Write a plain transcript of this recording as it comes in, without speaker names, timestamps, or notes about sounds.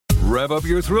Rev up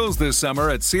your thrills this summer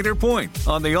at Cedar Point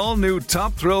on the all-new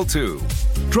Top Thrill 2.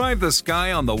 Drive the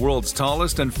sky on the world's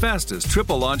tallest and fastest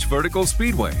triple-launch vertical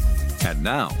speedway. And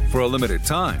now, for a limited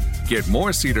time, get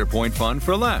more Cedar Point fun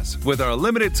for less with our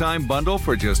limited-time bundle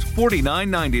for just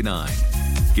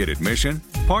 $49.99. Get admission,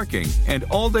 parking, and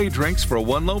all-day drinks for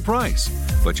one low price.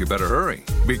 But you better hurry,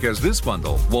 because this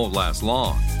bundle won't last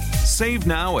long. Save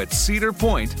now at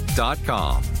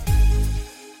cedarpoint.com.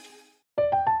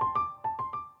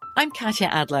 I'm Katya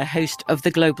Adler, host of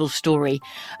The Global Story.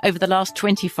 Over the last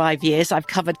 25 years, I've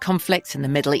covered conflicts in the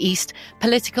Middle East,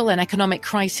 political and economic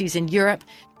crises in Europe,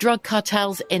 drug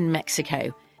cartels in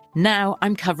Mexico. Now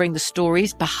I'm covering the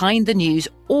stories behind the news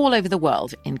all over the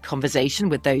world in conversation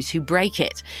with those who break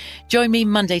it. Join me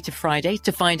Monday to Friday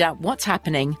to find out what's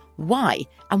happening, why,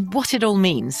 and what it all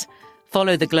means.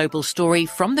 Follow The Global Story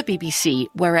from the BBC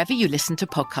wherever you listen to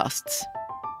podcasts.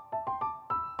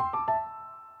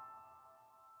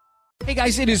 Hey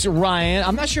guys, it is Ryan.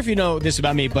 I'm not sure if you know this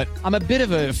about me, but I'm a bit of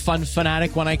a fun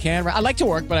fanatic when I can. I like to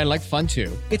work, but I like fun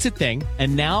too. It's a thing.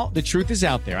 And now the truth is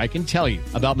out there. I can tell you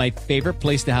about my favorite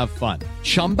place to have fun.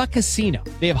 Chumba Casino.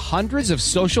 They have hundreds of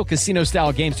social casino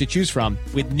style games to choose from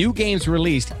with new games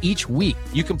released each week.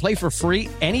 You can play for free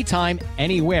anytime,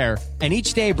 anywhere. And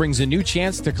each day brings a new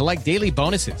chance to collect daily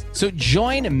bonuses. So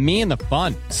join me in the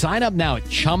fun. Sign up now at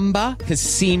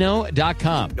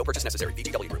ChumbaCasino.com. No purchase necessary.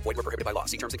 VGW Group. Void where prohibited by law.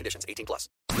 See terms and conditions. 18+.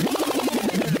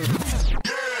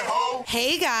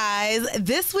 Hey guys,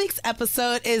 this week's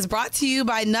episode is brought to you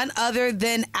by none other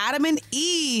than Adam and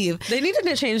Eve. They needed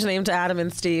to change the name to Adam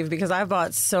and Steve because I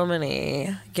bought so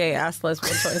many gay ass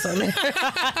lesbian toys on there.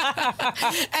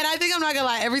 And I think I'm not gonna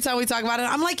lie, every time we talk about it,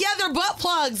 I'm like, yeah, they're butt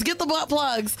plugs. Get the butt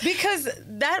plugs. Because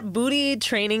that booty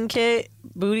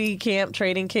camp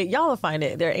training kit, y'all will find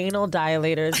it. They're anal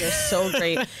dilators. They're so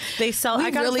great. They sell. We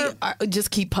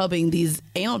just keep pubbing these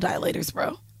anal dilators,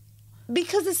 bro.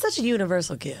 Because it's such a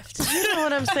universal gift. You know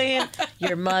what I'm saying?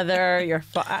 Your mother,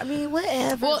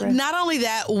 whatever. Well, not only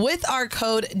that, with our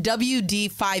code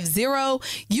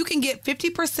WD50, you can get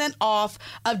 50% off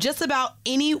of just about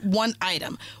any one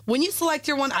item. When you select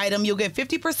your one item, you'll get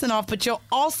 50% off, but you'll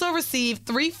also receive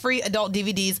 3 free adult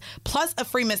DVDs plus a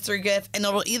free mystery gift, and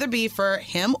it'll either be for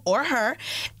him or her.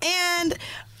 And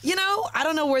you know, I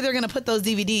don't know where they're going to put those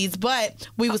DVDs, but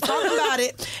we was talking about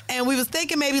it, and we was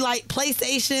thinking maybe like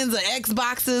PlayStations or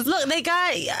Xboxes. Look,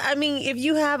 if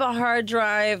you have a hard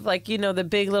drive, like, you know, the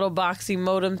big little boxy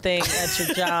modem thing at your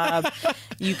job,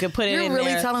 you can put it in there. You're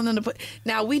really telling them to put...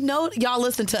 Now, we know y'all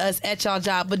listen to us at y'all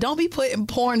job, but don't be putting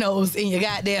pornos in your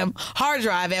goddamn hard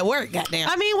drive at work, goddamn.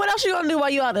 I mean, what else you going to do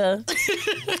while you out there?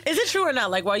 Is it true or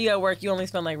not? Like, while you at work, you only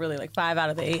spend, 5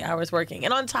 out of the 8 hours working.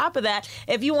 And on top of that,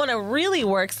 if you want to really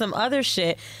work some other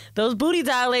shit, those booty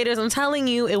dilators, I'm telling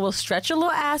you, it will stretch your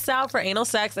little ass out for anal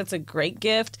sex. That's a great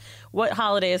gift. What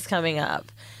holiday is coming up?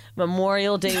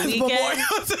 Memorial Day weekend.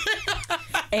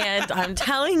 And I'm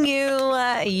telling you,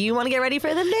 you want to get ready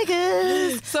for the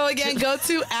niggas. So again, go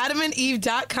to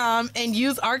adamandeve.com and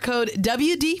use our code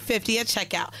WD50 at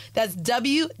checkout. That's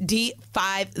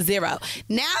WD50.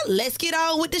 Now, let's get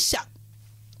on with the show.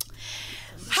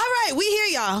 All right, we here,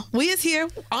 y'all. We is here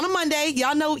on a Monday.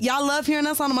 Y'all know y'all love hearing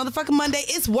us on a motherfucking Monday.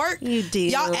 It's work. You do.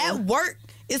 Y'all at work.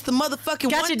 It's the motherfucking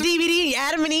Got your DVD,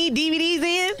 Adam and Eve DVDs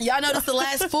in? Y'all know this the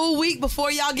last full week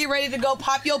before y'all get ready to go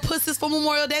pop your pussies for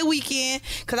Memorial Day weekend.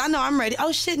 Because I know I'm ready.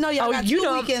 Oh, shit, no, y'all got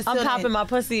 2 weekends I'm still popping in. my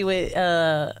pussy with...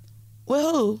 With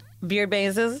who? Beard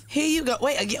Bazes. Here you go.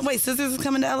 Wait, Sisters is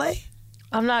coming to L.A.?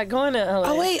 I'm not going to LA.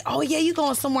 Oh, wait. Oh, yeah, you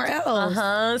going somewhere else.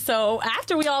 Uh-huh. So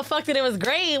after we all fucked it was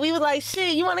great. We was like,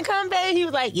 shit, you want to come, babe? He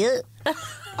was like, yeah.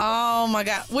 Oh, my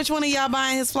God. Which one of y'all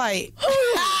buying his flight?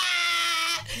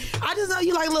 I just know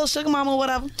you like little sugar mama or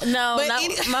whatever. No, but not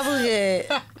my boo.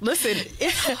 Listen,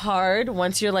 it's hard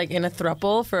once you're in a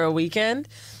throuple for a weekend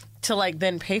to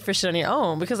then pay for shit on your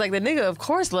own, because the nigga of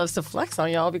course loves to flex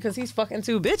on y'all because he's fucking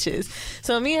 2 bitches.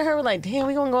 So me and her were like, damn,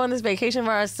 we gonna go on this vacation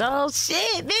by ourselves.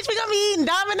 Shit, bitch, we gonna be eating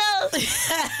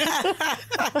Domino's.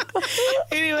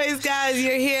 Anyways, guys,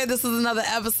 you're here. This is another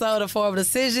episode of Horrible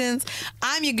Decisions.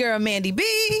 I'm your girl, Mandy B.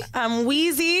 I'm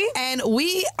Wheezy. And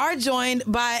we are joined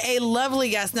by a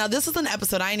lovely guest. Now, this is an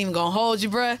episode I ain't even gonna hold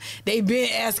you, bruh. They've been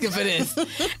asking for this. And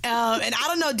I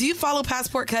don't know, do you follow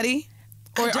Passport Cuddy?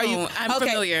 Or I don't. I'm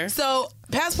familiar. So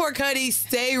Passport Cuddy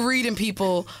stay reading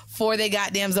people for their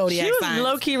goddamn zodiac signs. She was signs.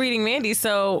 Low-key reading Mandy.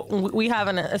 So we have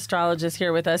an astrologist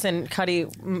here with us, and Cuddy,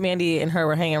 Mandy and her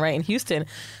were hanging right in Houston.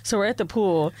 So we're at the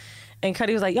pool, And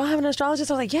Cuddy was like, y'all have an astrologist?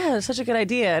 I was like, yeah, it's such a good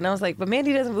idea. And I was like, but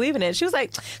Mandy doesn't believe in it. She was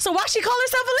like, so why she call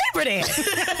herself a Libra then? So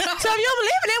if you don't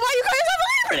believe in it, why you call yourself a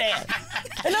Libra then?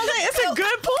 And I was like, it's a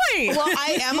good point. Well,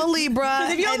 I am a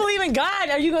Libra. If you don't believe in God,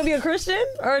 are you going to be a Christian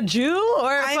or a Jew? Or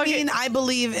I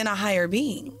believe in a higher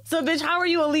being. So, bitch, how are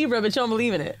you a Libra but you don't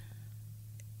believe in it?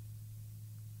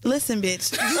 Listen,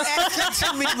 bitch, you asked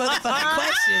too many motherfucking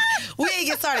questions. We ain't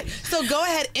get started. So go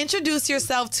ahead, introduce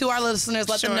yourself to our listeners.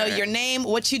 Let them know your name,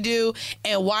 what you do,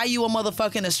 and why you a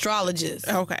motherfucking astrologist.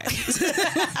 Okay.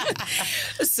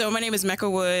 So my name is Mecca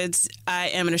Woods. I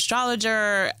am an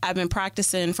astrologer. I've been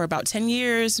practicing for about 10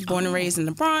 years, born and raised in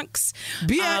the Bronx.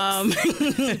 BX.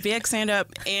 BX stand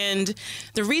up. And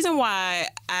the reason why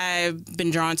I've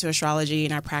been drawn to astrology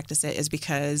and I practice it is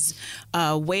because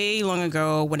way long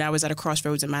ago when I was at a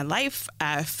crossroads in my life,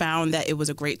 I found that it was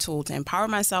a great tool to empower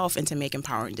myself and to make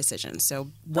empowering decisions. So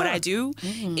what I do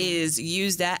is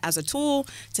use that as a tool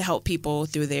to help people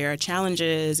through their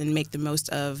challenges and make the most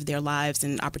of their lives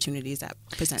and opportunities that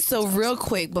present So themselves. real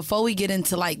quick, before we get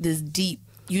into like this deep,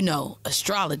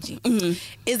 astrology,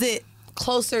 is it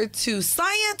closer to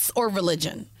science or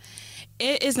religion?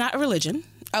 It is not a religion.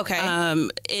 Okay.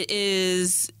 It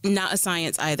is not a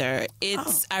science either.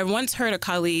 I once heard a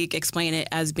colleague explain it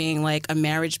as being like a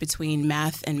marriage between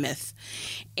math and myth.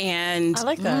 And I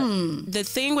like that. The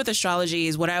thing with astrology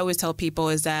is what I always tell people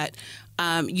is that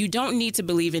you don't need to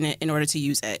believe in it in order to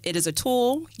use it. It is a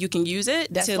tool. You can use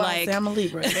it That's to why I say I'm a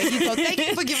Libra. There you go. Thank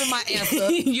you for giving my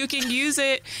answer. You can use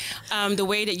it the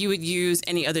way that you would use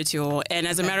any other tool. And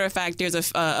as a matter of fact, there's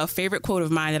a favorite quote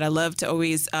of mine that I love to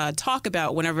always talk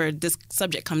about whenever this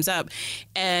subject comes up.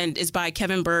 And it's by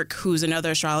Kevin Burke, who's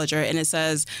another astrologer. And it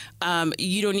says,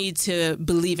 you don't need to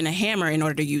believe in a hammer in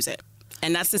order to use it.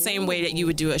 And that's the same way that you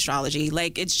would do astrology.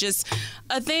 Like, it's just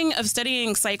a thing of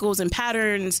studying cycles and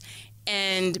patterns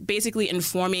and basically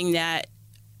informing that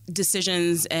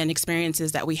decisions and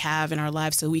experiences that we have in our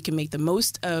lives so we can make the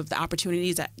most of the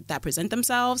opportunities that present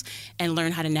themselves and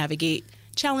learn how to navigate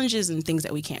challenges and things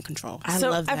that we can't control. I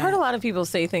love that. I've heard a lot of people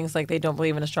say things like they don't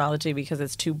believe in astrology because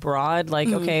it's too broad. Like,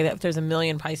 okay, if there's a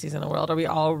million Pisces in the world, are we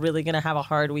all really going to have a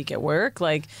hard week at work?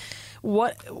 Like,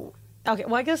 what... Okay,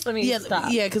 well, I guess let me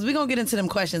stop. Yeah, because we're going to get into them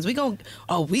questions. we got them.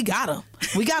 We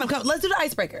got them. Let's do the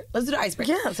icebreaker.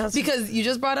 Yeah. Because you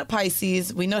just brought up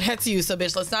Pisces. We know that's you, so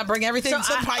bitch, let's not bring everything to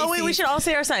Pisces. Oh, wait, we should all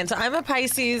say our sign. So I'm a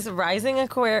Pisces, rising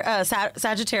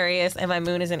Sagittarius, and my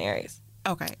moon is in Aries.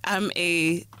 Okay, I'm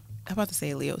about to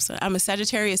say a Leo sun. I'm a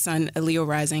Sagittarius sun, a Leo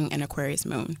rising, and Aquarius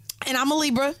moon. And I'm a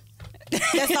Libra.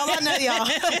 That's all I know, y'all.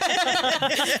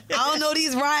 I don't know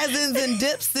these risings and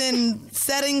dips and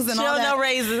settings and She all don't that. know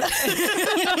raises.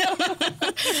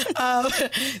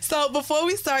 So before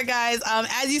we start, guys,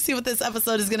 as you see what this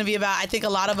episode is going to be about, I think a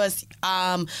lot of us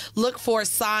look for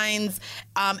signs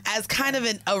as kind of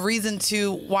a reason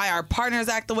to why our partners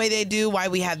act the way they do, why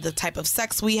we have the type of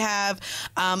sex we have,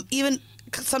 even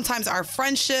sometimes our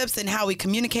friendships and how we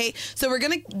communicate. So we're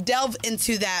going to delve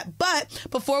into that. But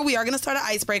before we are going to start an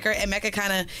icebreaker, and Mecca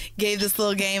kind of gave this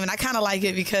little game, and I kind of like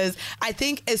it because I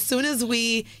think as soon as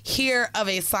we hear of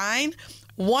a sign,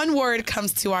 one word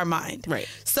comes to our mind. Right.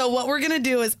 So what we're going to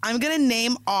do is I'm going to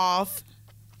name off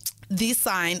the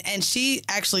sign, and she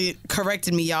actually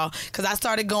corrected me, y'all, because I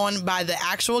started going by the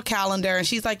actual calendar, and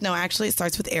she's like, no, actually it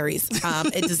starts with Aries.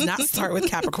 It does not start with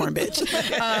Capricorn,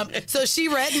 bitch. So she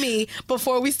read me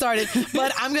before we started,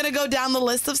 but I'm going to go down the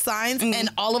list of signs, and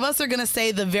all of us are going to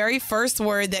say the very first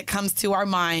word that comes to our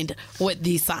mind with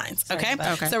these signs, okay?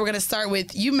 Okay. So we're going to start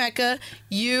with you, Mecca,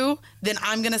 you, then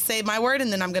I'm going to say my word, and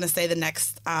then I'm going to say the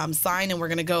next sign, and we're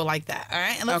going to go like that, all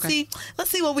right? And let's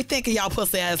see what we think of y'all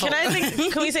pussy assholes.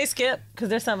 Can we say skip? Because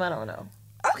there's some I don't know.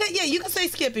 Okay, yeah, you can say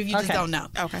skip if you just don't know.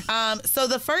 Okay. So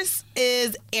the first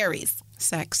is Aries.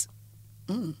 Sex.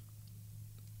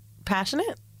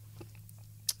 Passionate?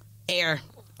 Air.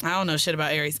 I don't know shit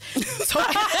about Aries.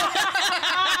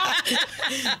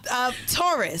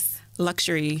 Taurus.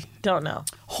 Luxury. Don't know.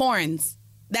 Horns.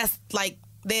 That's like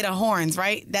they the horns,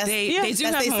 right? They do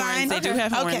have horns. They do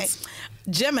have horns. Okay.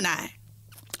 Gemini.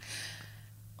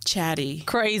 Chatty.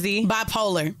 Crazy.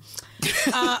 Bipolar.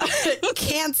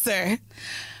 Cancer.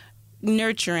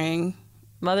 Nurturing.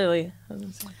 Motherly.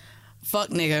 Fuck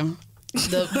nigga.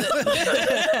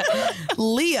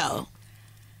 Leo.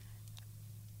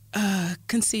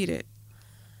 Conceited.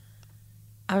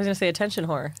 I was going to say attention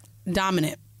whore.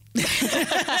 Dominant.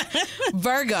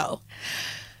 Virgo.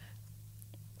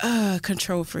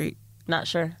 Control freak. Not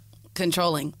sure.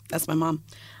 Controlling. That's my mom.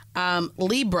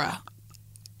 Libra.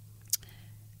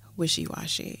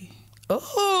 Wishy-washy.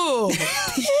 Oh.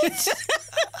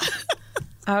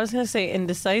 I was going to say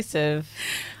indecisive.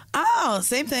 Oh,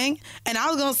 same thing. And I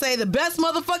was going to say the best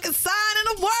motherfucking sign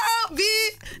in the world,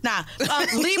 bitch. Nah.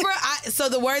 Libra, so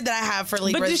the word that I have for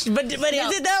Libra But is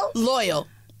it though? loyal.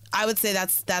 I would say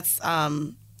that's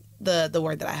the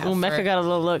word that I have. Oh, Mecca got a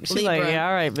little look. She's like, Libra. yeah,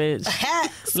 all right, bitch.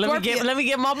 let me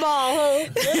get my ball. Ho.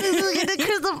 Get the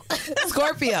crystal.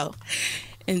 Scorpio.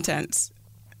 Intense.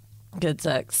 Good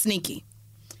sex. Sneaky.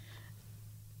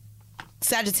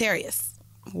 Sagittarius.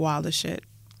 Wild as shit.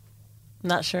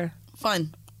 Not sure.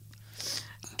 Fun.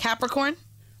 Capricorn.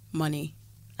 Money.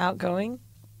 Outgoing.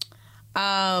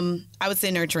 I would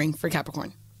say nurturing for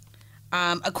Capricorn.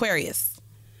 Aquarius.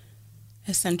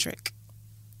 Eccentric.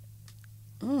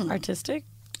 Artistic.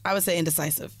 I would say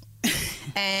indecisive.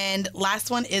 And last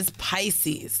one is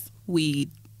Pisces.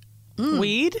 Weed.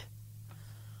 Weed.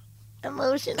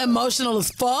 Emotional as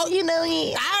fuck. You know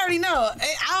me. I already know.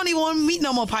 I don't even want to meet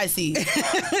no more Pisces.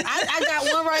 I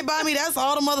got one right by me. That's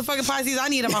all the motherfucking Pisces I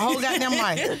need in my whole goddamn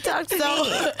life. Talk to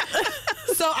me.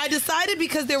 So I decided,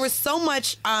 because there was so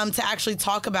much to actually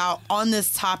talk about on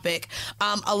this topic,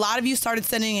 a lot of you started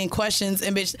sending in questions,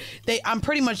 and bitch, I'm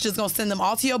pretty much just gonna send them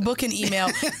all to your book and email,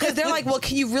 because they're like, well,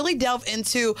 can you really delve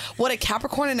into what a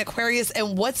Capricorn and Aquarius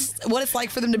and what it's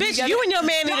like for them to be Bitch, together? you and your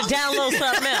man need to download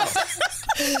something else.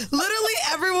 Literally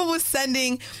everyone was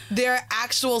sending their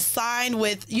actual sign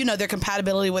with, their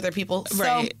compatibility with their people.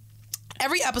 Right. So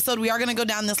every episode, we are going to go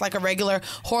down this like a regular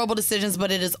Horrible Decisions,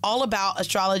 but it is all about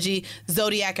astrology,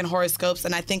 zodiac, and horoscopes,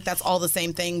 and I think that's all the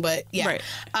same thing, but yeah. Right.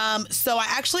 So I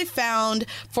actually found,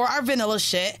 for our vanilla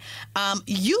shit,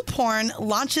 YouPorn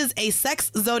launches a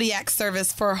sex zodiac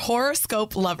service for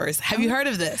horoscope lovers. Have you heard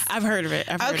of this? I've heard of it.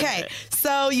 Okay,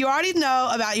 so you already know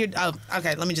about your... Oh,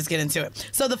 okay, let me just get into it.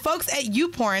 So the folks at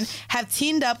YouPorn have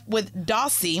teamed up with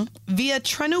Dossie via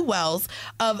Trenu Wells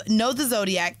of Know the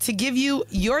Zodiac to give you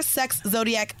your sexzodiac.com.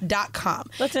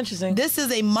 That's interesting. This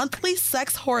is a monthly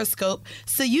sex horoscope,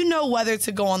 so you know whether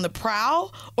to go on the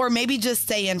prowl or maybe just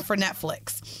stay in for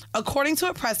Netflix. According to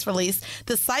a press release,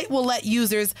 the site will let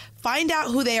users find out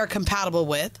who they are compatible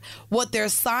with, what their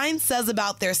sign says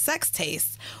about their sex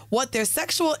tastes, what their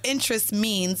sexual interest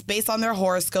means based on their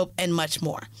horoscope, and much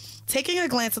more. Taking a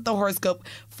glance at the horoscope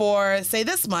for, say,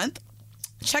 this month,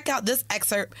 check out this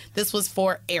excerpt. This was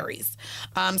for Aries.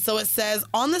 So it says,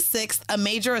 on the 6th, a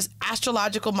major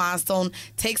astrological milestone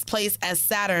takes place as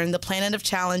Saturn, the planet of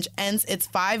challenge, ends its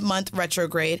 5-month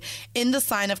retrograde in the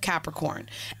sign of Capricorn.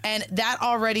 And that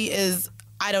already is...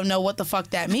 I don't know what the fuck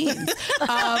that means.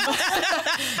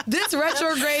 This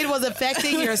retrograde was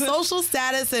affecting your social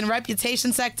status and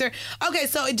reputation sector. Okay,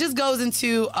 so it just goes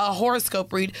into a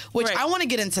horoscope read, which I want to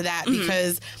get into that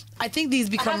because I think these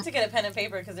become... I have to get a pen and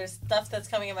paper because there's stuff that's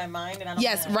coming in my mind. And I don't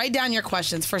Yes, write down your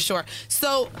questions for sure.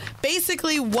 So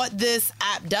basically what this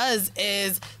app does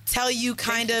is tell you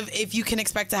kind of if you can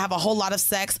expect to have a whole lot of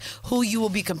sex, who you will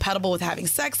be compatible with having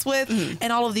sex with,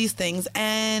 and all of these things.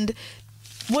 And...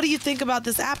 what do you think about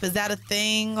this app? Is that a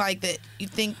thing like that you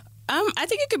think? I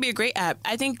think it could be a great app.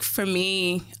 I think for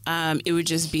me, it would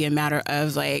just be a matter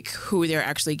of like who they're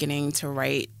actually getting to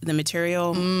write the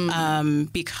material.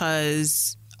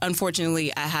 Because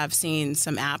unfortunately, I have seen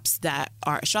some apps that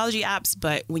are astrology apps,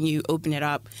 but when you open it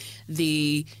up,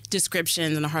 the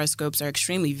descriptions and the horoscopes are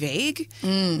extremely vague,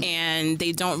 and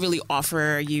they don't really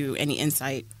offer you any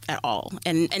insight at all.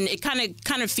 And it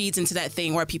kind of feeds into that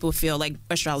thing where people feel like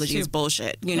astrology is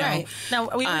bullshit, you know? Right. Now,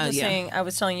 we were just saying, I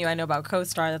was telling you I know about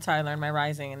CoStar. That's how I learned my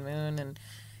rising and moon. And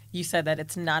you said that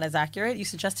it's not as accurate. You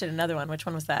suggested another one. Which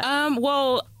one was that?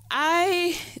 Well,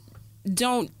 I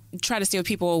don't try to steer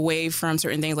people away from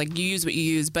certain things. Like, you use what you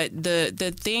use, but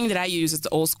the thing that I use is the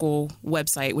old school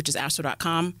website, which is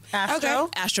astro.com. Astro?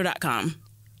 Astro.com.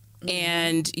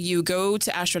 And you go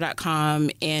to astro.com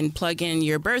and plug in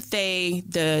your birthday,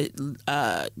 the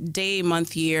day,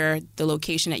 month, year, the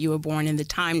location that you were born, and the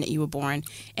time that you were born,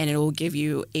 and it will give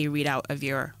you a readout of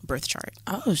your birth chart.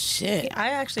 Oh, shit. I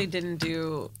actually didn't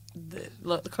do... the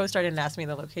CoStar didn't ask me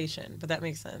the location, but that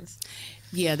makes sense.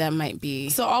 Yeah, that might be...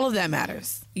 So all of that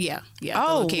matters? Yeah.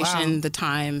 Oh, the location, wow. the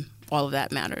time, all of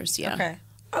that matters, yeah.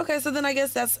 Okay, so then I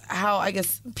guess that's how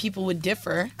people would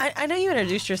differ. I know you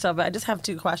introduced yourself, but I just have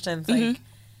two questions. Like,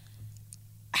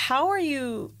 how are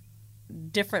you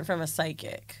different from a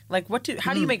psychic? Like,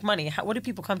 how do you make money? What do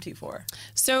people come to you for?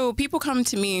 So people come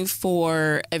to me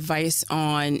for advice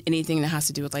on anything that has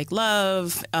to do with like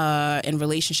love and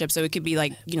relationships. So it could be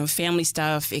like, family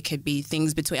stuff. It could be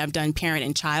things between, I've done parent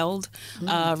and child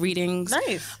readings.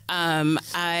 Nice.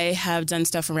 I have done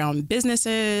stuff around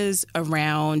businesses,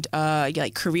 around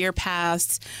like career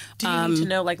paths. Do you need to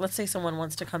know, like, let's say someone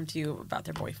wants to come to you about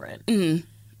their boyfriend.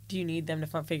 do you need them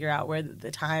to figure out where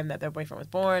the time that their boyfriend was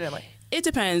born, or like? It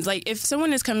depends. Like, if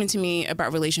someone is coming to me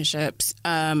about relationships,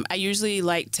 I usually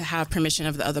like to have permission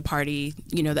of the other party,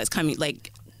 you know, that's coming,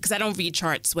 like, because I don't read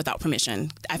charts without permission.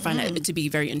 I find it to be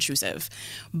very intrusive.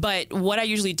 But what I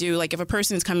usually do, like if a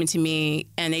person is coming to me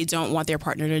and they don't want their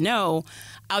partner to know,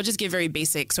 I'll just give very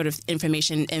basic sort of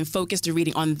information and focus the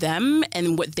reading on them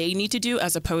and what they need to do,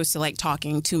 as opposed to like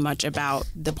talking too much about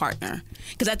the partner.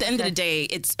 Because at the end of the day,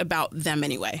 it's about them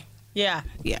anyway. Yeah.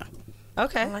 Yeah.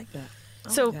 Okay. I like that.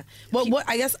 So, what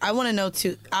I guess I want to know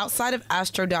too, outside of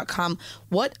astro.com,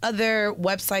 what other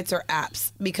websites or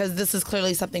apps, because this is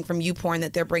clearly something from YouPorn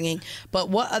that they're bringing, but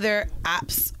what other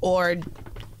apps or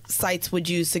sites would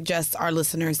you suggest our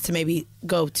listeners to maybe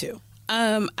go to?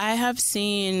 I have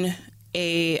seen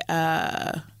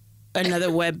another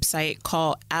website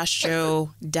called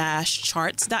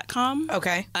astro-charts.com.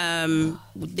 Okay.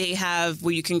 They have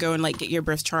where you can go and like get your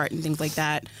birth chart and things like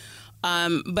that.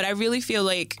 But I really feel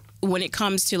like when it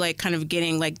comes to like kind of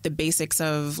getting like the basics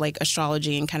of like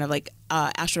astrology and kind of like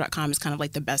astro.com is kind of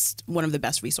like one of the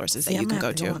best resources that you can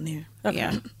go to. On there. Okay.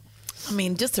 Yeah. I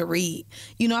mean, just to read.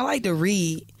 You know, I like to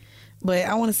read, but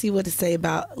I want to see what to say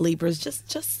about Libras just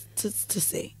to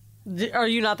see. are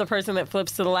you not the person that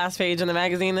flips to the last page in the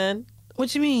magazine then?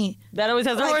 What you mean? That always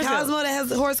has a Like horoscope. Cosmo that has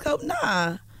the horoscope?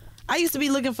 Nah. I used to be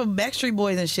looking for Backstreet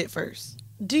Boys and shit first.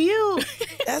 Do you?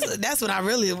 That's when I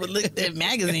really would look at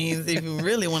magazines if you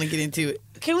really want to get into it.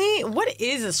 What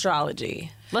is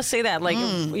astrology? Let's say that. Like,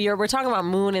 we're talking about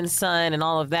moon and sun and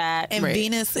all of that. And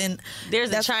Venus and...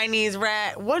 There's a Chinese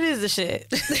rat. What is the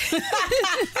shit?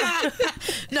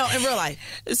 No, in real life.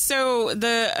 So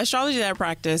the astrology that I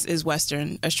practice is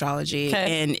Western astrology,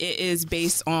 and it is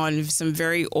based on some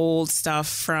very old stuff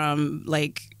from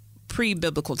like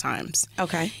pre-biblical times.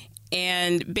 Okay.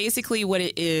 And basically what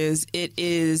it is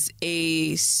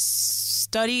a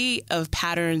study of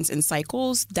patterns and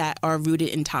cycles that are rooted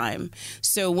in time.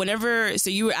 So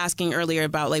you were asking earlier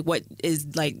about like what is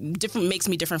like different, makes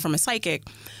me different from a psychic.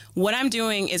 What I'm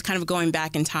doing is kind of going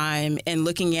back in time and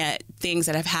looking at things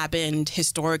that have happened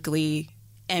historically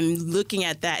and looking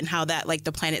at that and how that, like,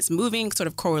 the planets moving sort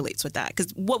of correlates with that.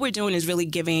 Because what we're doing is really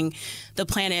giving the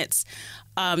planets,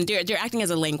 they're acting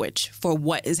as a language for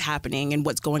what is happening and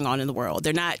what's going on in the world.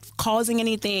 They're not causing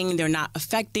anything. They're not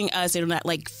affecting us. They're not,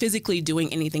 like, physically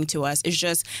doing anything to us. It's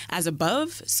just as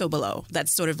above, so below.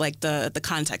 That's sort of like the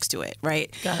context to it,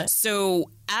 right? Got it. So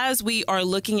as we are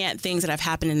looking at things that have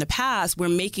happened in the past, we're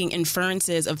making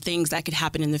inferences of things that could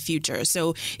happen in the future.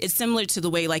 So it's similar to the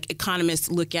way like economists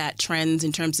look at trends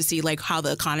in terms to see like how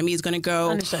the economy is going to go.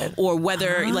 Understood. Or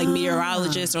whether like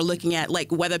meteorologists are looking at like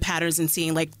weather patterns and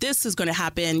seeing like this is going to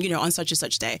happen, you know, on such and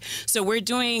such day. So we're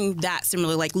doing that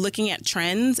similarly, like looking at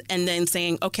trends and then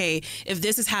saying, okay, if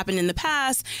this has happened in the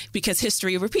past, because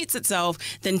history repeats itself,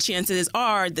 then chances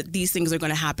are that these things are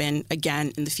going to happen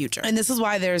again in the future. And this is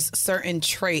why there's certain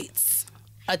traits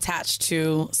attached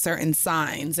to certain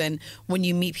signs, and when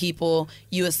you meet people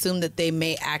you assume that they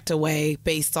may act a way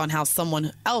based on how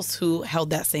someone else who held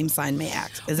that same sign may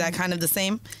act. Is that kind of the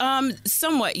same?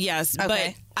 Somewhat, yes. Okay.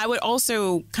 But I would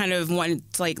also kind of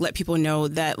want to like let people know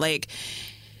that like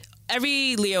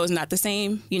every Leo is not the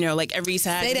same, you know, like every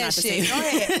Sag Say is that not the shit. same. Go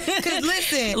ahead. Because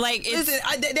listen, Like,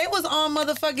 it's- they was on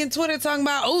motherfucking Twitter talking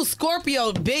about, oh,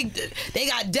 Scorpio, big, they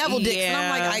got devil dicks. And I'm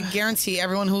like, Yeah. I guarantee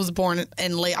everyone who's born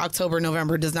in late October,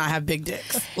 November does not have big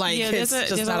dicks. Like, Yeah, it's there's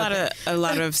just a not lot thing. of a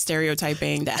lot of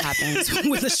stereotyping that happens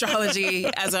with astrology,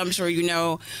 as I'm sure you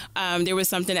know. There was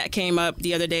something that came up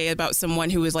the other day about someone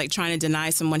who was like trying to deny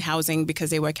someone housing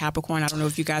because they were Capricorn. I don't know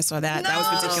if you guys saw that. That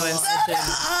was ridiculous.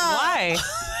 Why?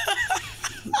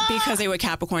 Because they were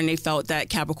Capricorn, they felt that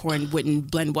Capricorn wouldn't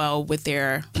blend well with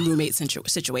their roommate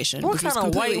situation. What which was kind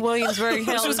of white completely- Williamsburg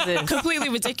hell which is was this? completely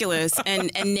ridiculous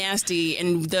and nasty,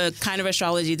 and the kind of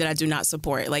astrology that I do not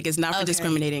support. Like, it's not for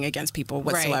discriminating against people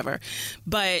whatsoever.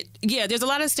 But yeah, there's a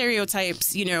lot of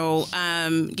stereotypes. You know,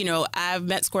 I've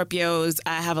met Scorpios.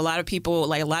 I have a lot of people,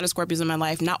 like a lot of Scorpios in my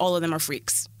life. Not all of them are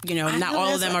freaks. You know, not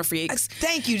all of them are freaks.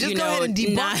 Thank you. Just You go know, ahead and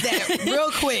debunk not- that real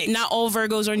quick. Not all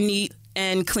Virgos are neat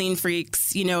and clean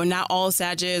freaks, you know, not all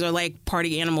Sagittarius are like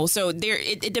party animals. So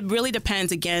it really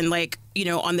depends, again, like, you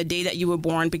know, on the day that you were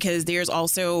born, because there's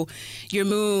also your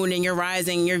moon and your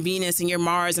rising, your Venus and your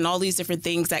Mars and all these different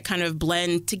things that kind of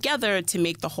blend together to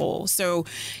make the whole. So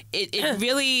it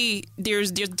really,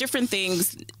 there's different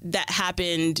things that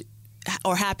happened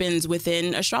or happens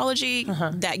within astrology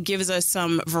that gives us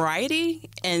some variety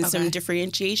and some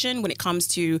differentiation when it comes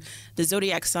to the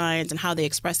zodiac signs and how they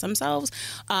express themselves.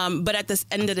 But at the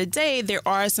end of the day, there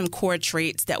are some core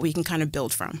traits that we can kind of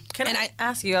build from. Can I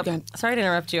ask you, sorry to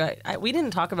interrupt you, we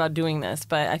didn't talk about doing this,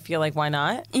 but I feel like why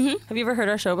not? Mm-hmm. Have you ever heard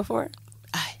our show before?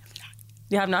 I have not.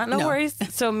 You have not? No worries.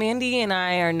 So Mandy and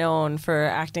I are known for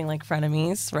acting like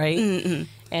frenemies, right? Mm-hmm.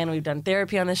 And we've done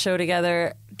therapy on the show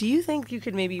together. Do you think you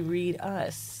could maybe read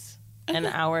us and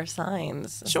our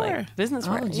signs? Sure. Like business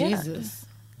Oh, friends? Jesus.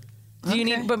 Do you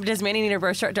need? But does Mandy need her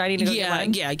birth chart? Do I need to go get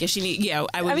mine? I guess you need. Yeah,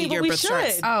 I would need but your we birth should.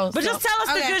 charts. Oh, but so- just tell us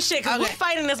the good shit, because we're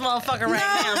fighting this motherfucker right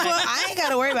now. Well, I ain't got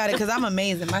to worry about it because I'm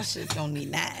amazing. My shit's going to be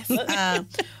nice.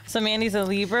 So Mandy's a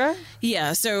Libra?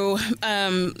 Yeah, so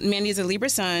Mandy's a Libra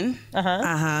sun,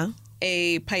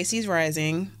 a Pisces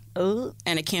rising, Ooh.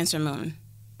 and a Cancer moon.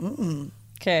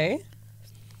 Okay.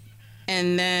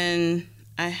 And then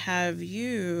I have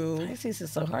you. Pisces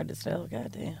is so hard to spell.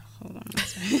 Goddamn. Hold on.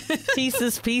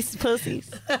 Pieces, pussies. Pisces.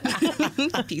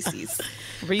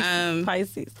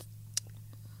 Pisces.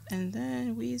 And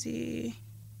then Wheezy.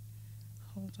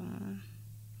 Hold on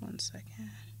 1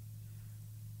 second.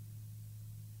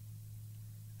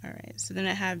 All right. So then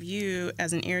I have you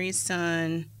as an Aries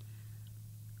sun,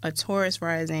 a Taurus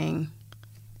rising,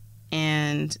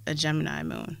 and a Gemini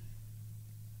moon.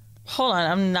 Hold on,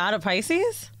 I'm not a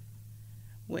Pisces?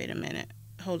 Wait a minute.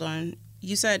 Hold on.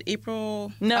 You said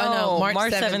April? No, March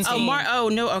 17th. Oh,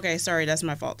 no. Okay, sorry. That's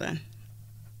my fault then.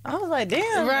 I was like,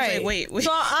 damn. Right. Wait.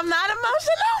 So I'm not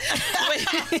emotional?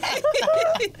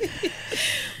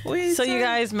 Wait, So you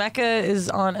guys, Mecca is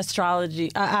on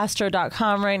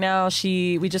astro.com right now.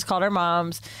 We just called our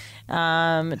moms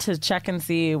to check and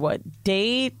see what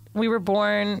date we were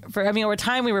born or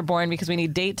time we were born, because we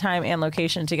need date, time, and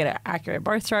location to get an accurate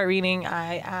birth chart reading.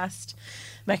 I asked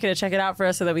Mecca to check it out for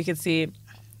us so that we could see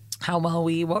how well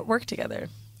we work together.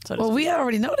 So we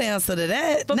already know the answer to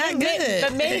that. but Not good.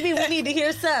 But maybe we need to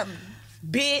hear something,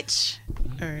 bitch.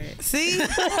 All right. See?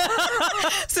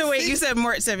 So wait, you said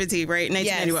March 17th, right?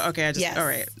 1991. Yes. Okay, Yes.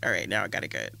 All right. Now I got it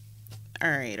good. All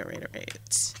right.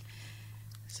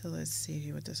 So let's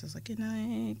see what this is looking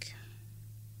like.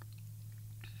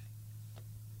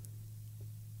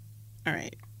 All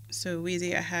right. So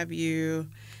Wheezy, I have you.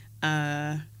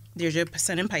 There's your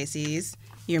sun in Pisces,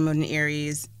 your moon in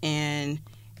Aries, and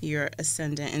your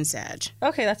ascendant in Sag.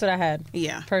 Okay, that's what I had.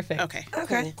 Yeah. Perfect.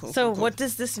 Okay. Cool. So what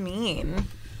does this mean?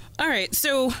 All right.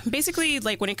 So basically,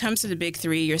 like when it comes to the big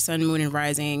three, your sun, moon, and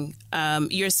rising,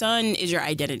 your sun is your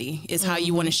identity, is how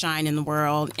you want to shine in the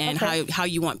world and how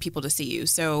you want people to see you.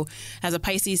 So as a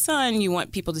Pisces sun, you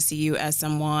want people to see you as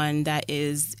someone that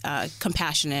is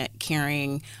compassionate,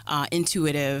 caring,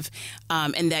 intuitive,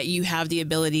 and that you have the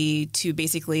ability to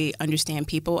basically understand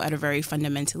people at a very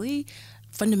fundamental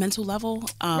level.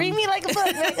 Read me like a book.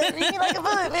 Read me like a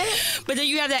book, man. But then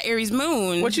you have that Aries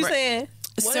moon. What you saying?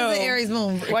 What is the Aries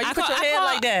moon? Why you put your head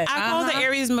like that? I call the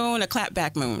Aries moon a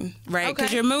clapback moon, right?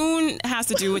 Because your moon has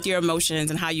to do with your emotions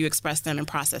and how you express them and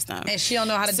process them. And she don't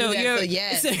know how to do that, so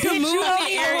yes. So your moon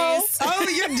in Aries. Oh,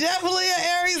 you're definitely an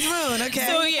Aries moon.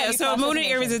 Okay. So moon in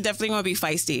Aries is definitely going to be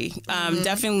feisty.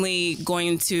 Definitely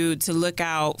going to look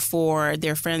out for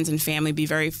their friends and family, be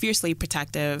very fiercely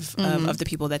protective of the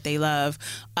people that they love.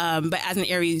 But as an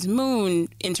Aries moon,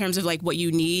 in terms of like what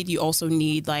you need, you also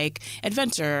need like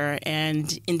adventure and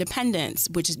independence,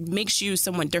 which makes you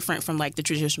somewhat different from like the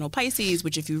traditional Pisces,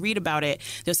 which if you read about it,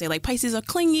 they'll say like Pisces are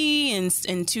clingy and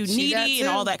too needy and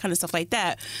all that kind of stuff like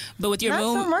that. But with your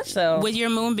moon, so much though. With your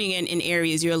moon being in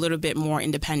Aries, you're a little bit more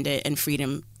independent and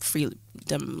freedom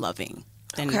loving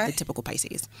than the typical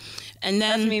Pisces. And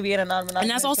then That's me being a non-monogamous, and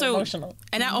that's also emotional.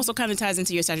 And that also kind of ties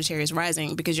into your Sagittarius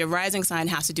rising, because your rising sign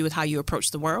has to do with how you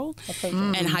approach the world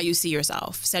and how you see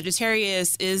yourself.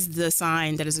 Sagittarius is the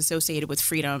sign that is associated with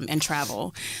freedom and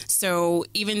travel. So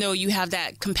even though you have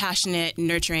that compassionate,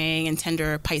 nurturing, and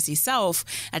tender Pisces self,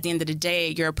 at the end of the day,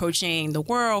 you're approaching the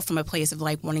world from a place of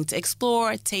like wanting to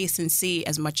explore, taste, and see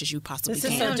as much as you possibly This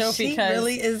is can. so dope She because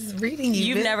really is reading you.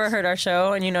 you've bitch. never heard our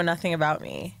show and you know nothing about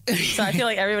me. So I feel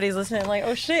like everybody's listening like,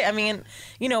 oh shit. I mean,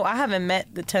 you know, I haven't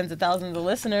met the tens of thousands of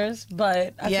listeners,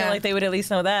 but I feel like they would at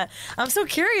least know that. I'm so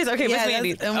curious. Okay, Miss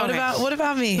Mandy. And what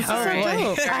about me? All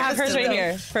right. I have hers right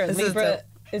here. For This is Libra dope.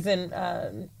 is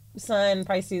in Sun,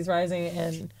 Pisces, Rising,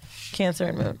 and Cancer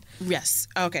and Moon. Yes.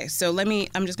 Okay. So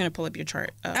I'm just going to pull up your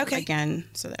chart again,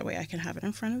 so that way I can have it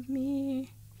in front of me.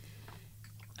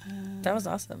 That was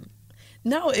awesome.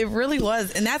 No, it really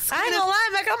was, and that's. I ain't gonna lie,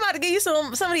 Mac. I'm about to give you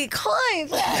some of these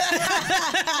coins.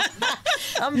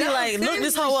 I'm be like, look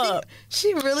this hoe up.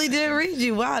 She really did read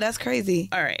you. Wow, that's crazy.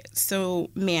 All right.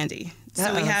 So Mandy,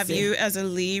 So we have you as a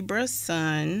Libra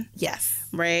sun. Yes.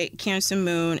 Right? Cancer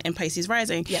moon and Pisces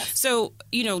rising. Yes. So,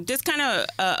 this kind of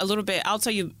a little bit, I'll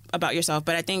tell you about yourself,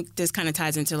 but I think this kind of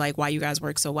ties into like why you guys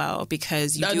work so well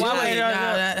because you do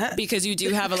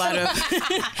have a lot of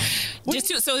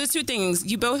there's two things.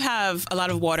 You both have a lot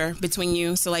of water between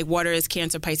you. So like water is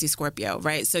Cancer, Pisces, Scorpio,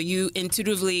 right? So you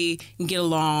intuitively get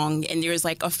along and there's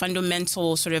like a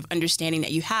fundamental sort of understanding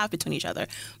that you have between each other.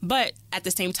 But at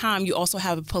the same time, you also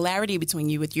have a polarity between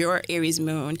you with your Aries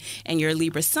moon and your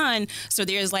Libra sun. So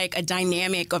there's like a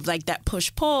dynamic of like that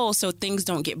push-pull so things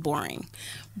don't get boring.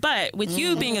 But with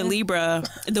you being a Libra,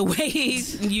 the way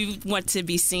you want to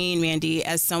be seen, Mandy,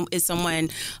 as someone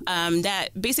that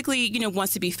basically,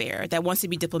 wants to be fair, that wants to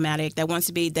be diplomatic,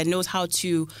 that knows how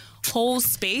to hold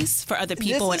space for other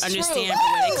people and understand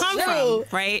where they come from,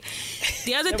 right?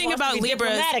 The other thing about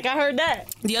Libras, I heard that.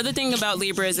 The other thing about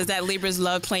Libras is that Libras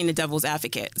love playing the devil's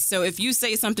advocate. So if you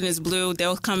say something is blue,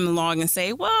 they'll come along and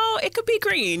say, well, it could be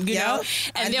green, you know?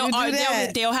 And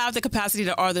they'll have the capacity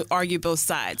to argue both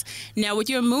sides. Now, with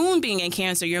your moon being in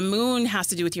Cancer, your moon has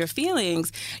to do with your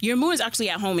feelings. Your moon is actually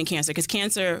at home in Cancer because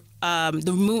Cancer,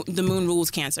 the moon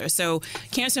rules Cancer. So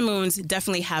Cancer moons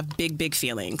definitely have big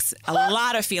feelings, a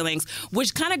lot of feelings,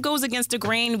 which kind of goes against the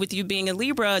grain with you being a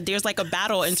Libra. There's like a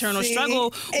battle, internal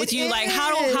struggle with you. Like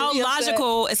how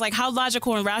logical, it's like how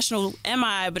logical and rational am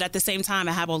I? But at the same time,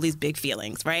 I have all these big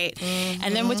feelings, right? Mm-hmm.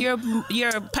 And then with your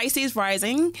Pisces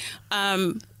rising,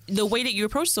 the way that you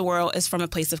approach the world is from a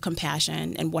place of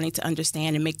compassion and wanting to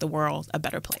understand and make the world a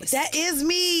better place. That is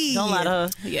me. Don't let her.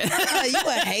 Yeah. You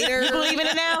a hater. You believe in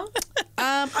it now?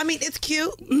 I mean, it's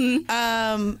cute. Mm-hmm.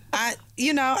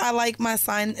 I like my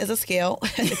sign is a scale.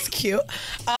 It's cute.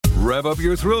 Rev up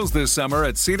your thrills this summer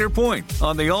at Cedar Point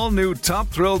on the all-new Top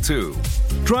Thrill 2.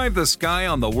 Drive the sky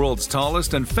on the world's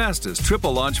tallest and fastest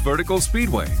triple-launch vertical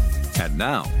speedway. And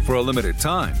now, for a limited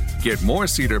time, get more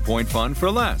Cedar Point fun for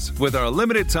less with our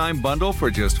limited-time bundle for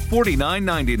just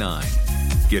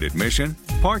 $49.99. Get admission,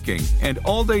 parking, and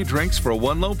all-day drinks for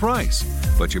one low price.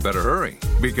 But you better hurry,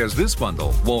 because this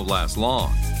bundle won't last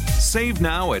long. Save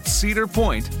now at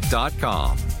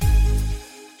cedarpoint.com.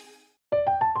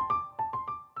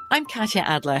 I'm Katya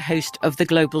Adler, host of The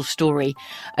Global Story.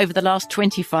 Over the last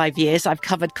 25 years, I've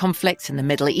covered conflicts in the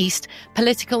Middle East,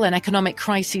 political and economic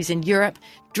crises in Europe,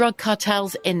 drug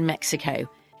cartels in Mexico.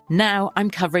 Now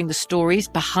I'm covering the stories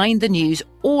behind the news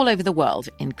all over the world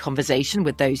in conversation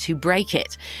with those who break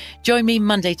it. Join me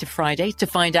Monday to Friday to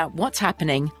find out what's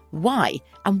happening, why,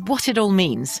 and what it all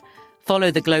means. Follow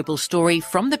The Global Story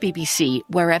from the BBC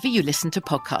wherever you listen to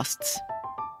podcasts.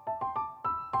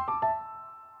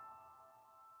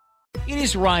 It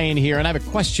is Ryan here, and I have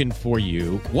a question for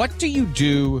you. What do you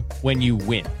do when you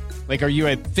win? Like, are you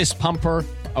a fist pumper,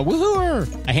 a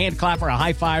woohooer, a hand clapper, a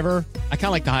high fiver? I kind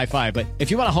of like the high five, but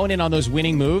if you want to hone in on those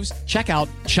winning moves, check out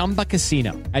Chumba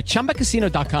Casino. At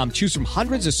ChumbaCasino.com, choose from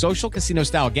hundreds of social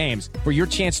casino-style games for your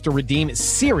chance to redeem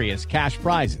serious cash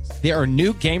prizes. There are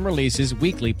new game releases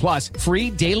weekly, plus free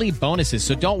daily bonuses.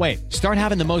 So don't wait. Start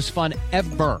having the most fun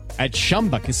ever at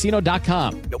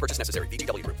ChumbaCasino.com. No purchase necessary.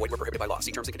 VGW. Void where prohibited by law.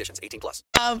 See terms and conditions. 18+.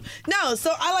 No,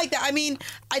 so I like that. I mean,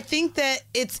 I think that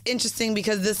it's interesting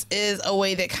because this is a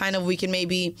way that kind of we can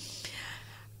maybe...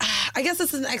 I guess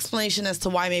this is an explanation as to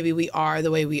why maybe we are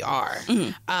the way we are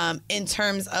in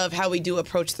terms of how we do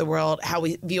approach the world, how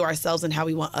we view ourselves, and how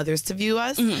we want others to view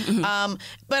us.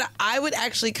 But I would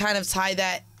actually kind of tie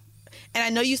that, and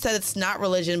I know you said it's not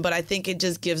religion, but I think it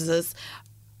just gives us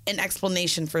an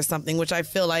explanation for something, which I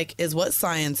feel like is what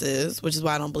science is, which is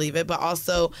why I don't believe it, but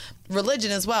also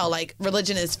religion as well. Like,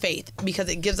 religion is faith because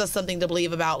it gives us something to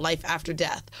believe about life after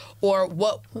death or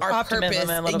what our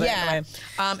Optimism purpose,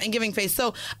 and giving faith.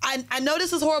 So I know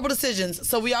this is horrible decisions,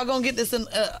 so we all gonna get this and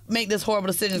make this horrible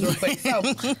decisions real quick. So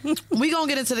we gonna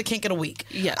get into the kink of the week.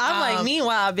 Yeah, I'm like,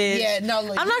 meanwhile, bitch. Yeah, no,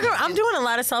 like, I'm doing a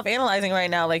lot of self-analyzing right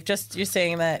now. Like, just you're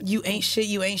saying that you ain't shit,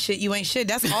 you ain't shit, you ain't shit.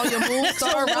 That's all your moves. So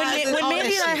when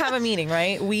Mandy and I have a meeting,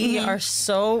 right? We are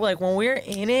so like when we're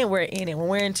in it, we're in it. When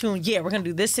we're in tune, we're gonna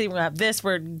do this. We're gonna have this.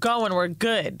 We're going. We're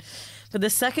good. But the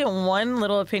second one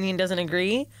little opinion doesn't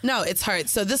agree. No, it's her.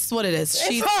 So this is what it is.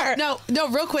 It's her. No,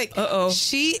 real quick.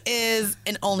 She is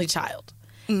an only child.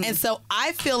 And so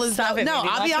I feel as though,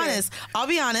 I'll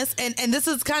be honest. And this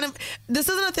is this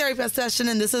isn't a therapy session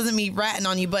and this isn't me ratting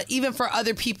on you, but even for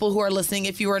other people who are listening,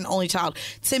 if you were an only child,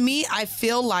 to me, I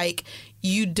feel like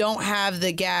you don't have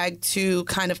the gag to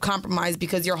kind of compromise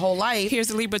because your whole life. Here's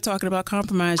a Libra talking about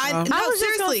compromise, y'all. I was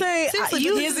just going to say,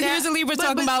 here's a Libra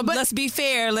talking about let's be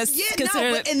fair. Let's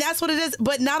consider and that's what it is.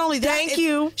 But not only that. Thank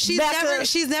you.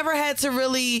 She's never had to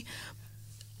really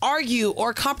argue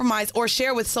or compromise or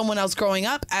share with someone else growing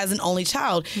up as an only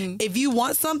child. If you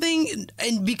want something,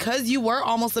 and because you were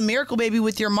almost a miracle baby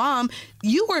with your mom,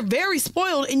 you were very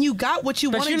spoiled and you got what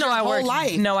you But wanted you know your I whole worked.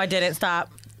 life. No, I didn't.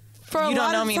 Stop. For a You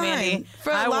lot don't know of me, time. Mandy.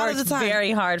 For a I lot worked of the time.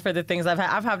 very hard for the things I've had.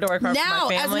 I've had to work hard Now, for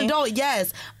my as family. an adult,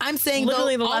 yes. I'm saying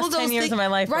Literally the all last of those 10 years things, of my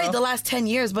life, right? bro. The last 10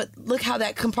 years, but look how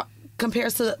that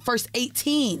compares to the first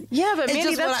 18. Yeah, but It's Mandy,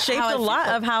 just that's shaped how I a lot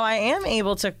feel. of how I am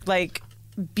able to like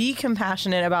be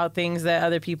compassionate about things that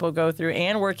other people go through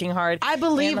and working hard. I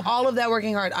believe And- all of that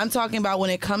working hard. I'm talking about when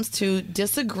it comes to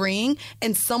disagreeing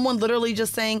and someone literally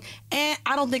just saying, I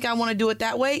don't think I want to do it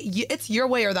that way. It's your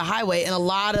way or the highway in a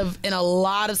lot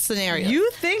of scenarios. You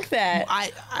think that?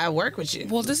 I work with you.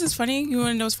 Well, this is funny. You want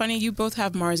to know what's funny? You both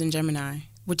have Mars and Gemini,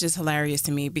 which is hilarious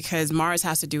to me because Mars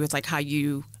has to do with like how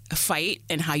you fight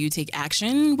and how you take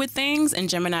action with things, and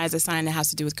Gemini is a sign that has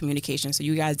to do with communication. So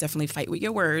you guys definitely fight with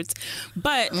your words.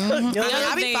 But the other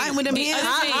I be thing- fighting with them the hands.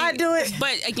 other thing- I do it.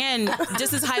 But again,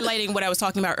 this is highlighting what I was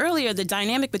talking about earlier, the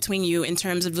dynamic between you in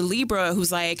terms of the Libra who's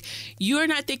like, you're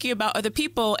not thinking about other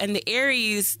people, and the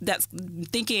Aries that's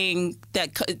thinking that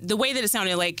the way that it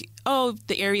sounded like, oh,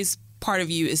 the Aries part of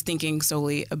you is thinking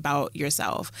solely about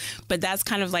yourself. But that's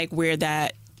kind of like where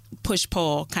that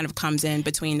push-pull kind of comes in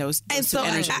between those And two so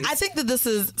energies. I think that this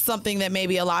is something that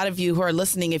maybe a lot of you who are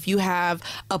listening, if you have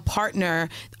a partner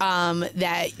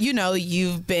that,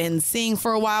 you've been seeing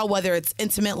for a while, whether it's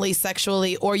intimately,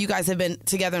 sexually, or you guys have been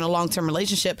together in a long-term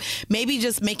relationship, maybe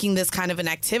just making this kind of an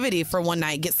activity for one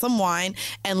night. Get some wine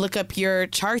and look up your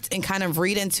charts and kind of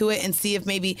read into it and see if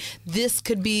maybe this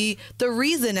could be the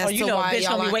reason as to why bitch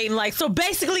y'all gonna be aren't- waiting like, so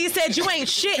basically you said you ain't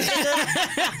shit,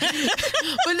 nigga.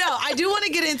 But no, I do want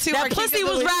to get into our That kink pussy of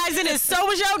the was week. rising and so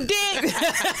was your dick.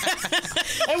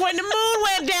 And when the moon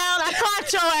went down, I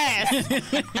caught your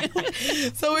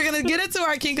ass. So we're going to get into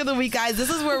our kink of the week, guys. This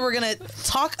is where we're going to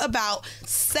talk about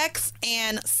sex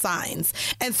and signs.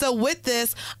 And so with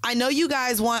this, I know you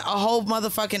guys want a whole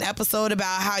motherfucking episode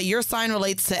about how your sign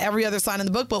relates to every other sign in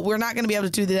the book, but we're not going to be able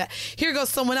to do that. Here goes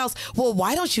someone else. Well,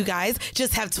 why don't you guys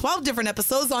just have 12 different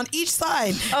episodes on each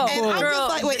sign? Oh, and I'm girl, just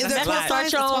like, wait, is there that's 12 why signs?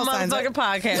 start your It's own 12 signs, motherfucking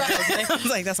right? podcast. I was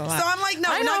like, that's a lot. So I'm like, no,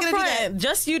 I we're know, not going to do that. friend.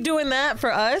 Just you doing that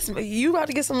for us, you about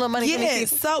to get some little money from these Yeah,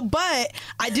 people. so, but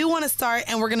I do want to start,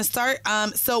 and we're going to start.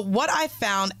 So what I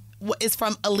found is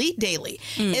from Elite Daily.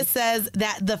 It says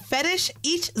that the fetish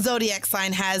each zodiac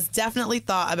sign has definitely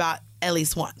thought about at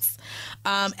least once.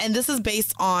 And this is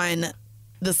based on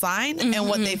the sign and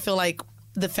what they feel like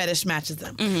the fetish matches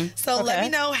them. So let me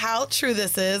know how true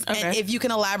this is. And Okay. if you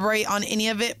can elaborate on any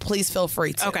of it, please feel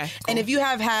free to. Okay, And if you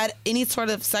have had any sort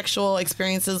of sexual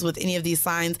experiences with any of these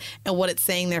signs and what it's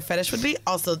saying their fetish would be,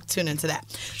 also tune into that.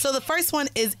 So the first one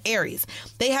is Aries.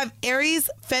 They have Aries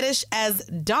fetish as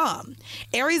dom.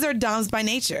 Aries are doms by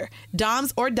nature.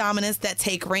 Doms or dominants that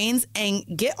take reins and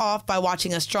get off by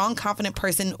watching a strong, confident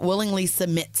person willingly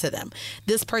submit to them.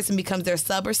 This person becomes their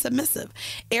sub or submissive.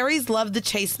 Aries love the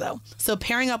chase though. So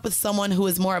pairing up with someone who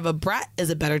is more of a brat is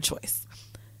a better choice.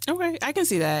 Okay, I can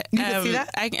see that. You can see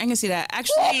that? I can see that.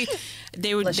 Actually,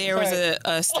 there was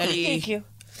a study. Thank you.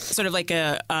 Sort of like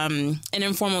an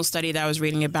informal study that I was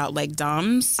reading about like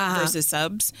doms versus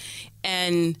subs,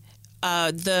 and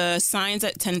the signs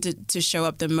that tended to show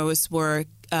up the most were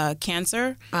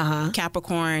Cancer,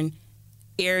 Capricorn,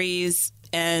 Aries,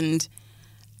 and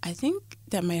I think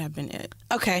that might have been it.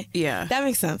 Okay. Yeah. That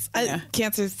makes sense. Yeah.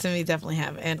 Cancers to me definitely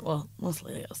have, and well,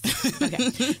 mostly Leos.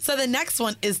 Okay. So the next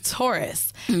one is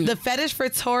Taurus. The fetish for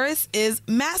Taurus is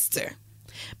master.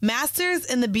 Masters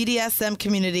in the BDSM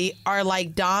community are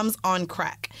like doms on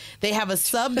crack. They have a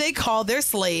sub they call their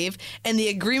slave, and the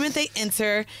agreement they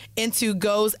enter into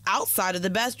goes outside of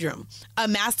the bedroom. A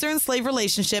master and slave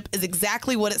relationship is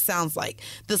exactly what it sounds like.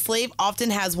 The slave often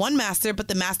has one master, but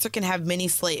the master can have many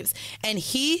slaves, and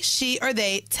he, she, or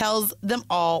they tells them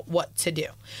all what to do.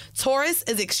 Taurus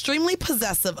is extremely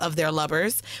possessive of their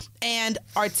lovers and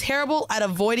are terrible at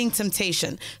avoiding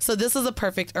temptation. So this is a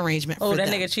perfect arrangement Oh, for that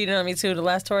them. nigga cheated on me too. The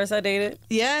last Taurus I dated.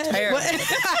 Yeah. Terrible.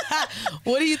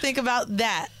 What do you think about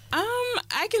that?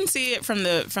 I can see it from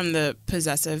the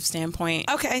possessive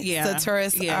standpoint. Okay. Yeah. So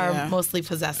Taurus are mostly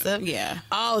possessive. Yeah.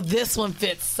 Oh, this one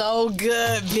fits so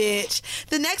good, bitch.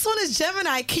 The next one is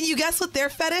Gemini. Can you guess what their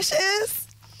fetish is?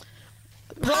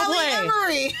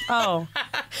 Polyamory. Oh.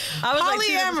 I was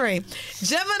Polyamory.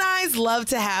 Geminis love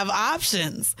to have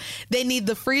options. They need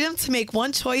the freedom to make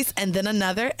one choice and then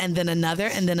another and then another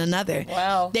and then another.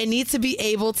 Wow. They need to be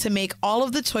able to make all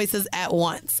of the choices at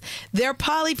once. They're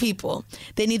poly people.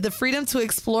 They need the freedom to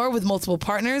explore with multiple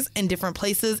partners in different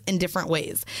places in different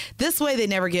ways. This way they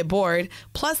never get bored.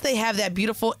 Plus they have that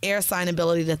beautiful air sign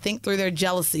ability to think through their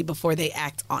jealousy before they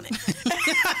act on it.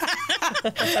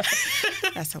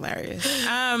 That's hilarious.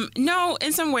 No,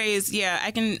 in some ways, yeah,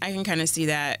 I can kind of see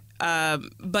that.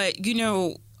 But you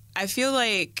know, I feel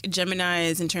like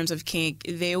Geminis, in terms of kink,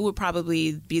 they would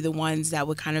probably be the ones that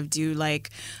would kind of do like,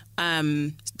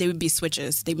 they would be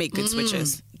switches. They make good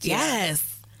switches. Yes.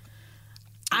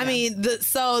 I mean,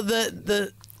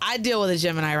 I deal with a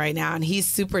Gemini right now, and he's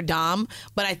super dom,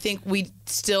 but I think we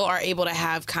still are able to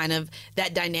have kind of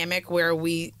that dynamic where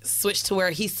we switch to where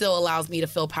he still allows me to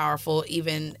feel powerful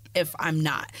even if I'm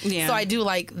not. Yeah. So I do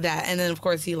like that. And then, of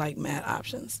course, he like mad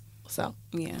options. So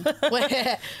Yeah.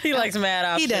 He likes mad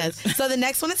options. he does. So the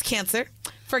next one is Cancer.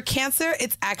 For Cancer,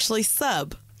 it's actually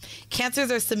sub.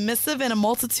 Cancers are submissive in a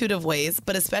multitude of ways,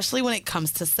 but especially when it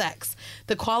comes to sex.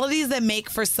 The qualities that make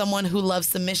for someone who loves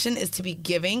submission is to be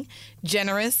giving,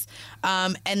 generous,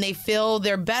 and they feel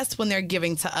their best when they're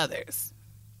giving to others.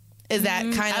 Is that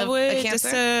kind of I would a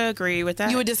Cancer? disagree with that.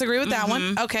 You would disagree with that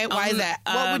one? Okay, why is that?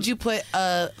 What would you put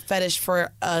a fetish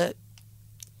for a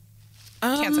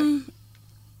Cancer?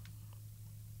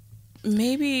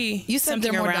 Maybe You said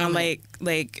something they're more around dominant.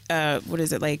 like what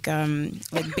is it like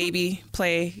baby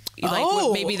play? Like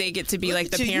Oh. maybe they get to be like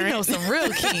the You parent. know some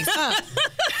real kinks, huh?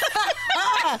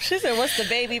 She said, "What's the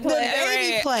baby play?"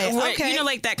 baby play. Where, Okay. you know,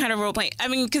 like that kind of role play. I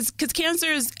mean, because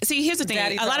cancers. See, here's the thing.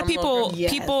 Daddy's a lot of arm people worker.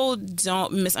 Yes. people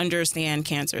don't misunderstand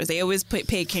cancers. They always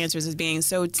pay cancers as being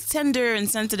so tender and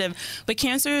sensitive, but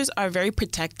cancers are very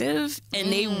protective,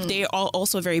 and they are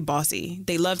also very bossy.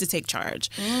 They love to take charge.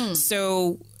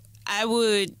 So I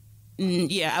would.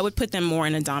 Yeah, I would put them more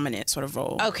in a dominant sort of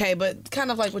role. Okay, but kind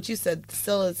of like what you said,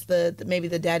 still it's maybe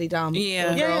the daddy dom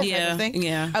Yeah. little girl type Yeah. of thing.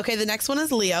 Yeah. Okay, the next one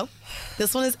is Leo.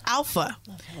 This one is Alpha.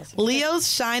 Leos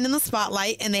shine in the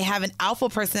spotlight and they have an alpha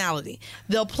personality.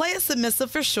 They'll play it submissive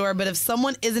for sure, but if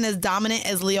someone isn't as dominant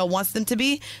as Leo wants them to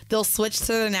be, they'll switch to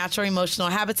their natural emotional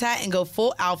habitat and go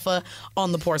full alpha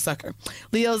on the poor sucker.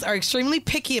 Leos are extremely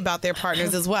picky about their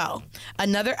partners as well.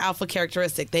 Another alpha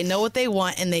characteristic. They know what they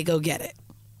want and they go get it.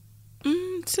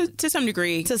 To some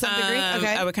degree. To some degree?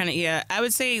 Okay. I would kind of, yeah. I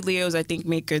would say Leos, I think,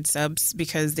 make good subs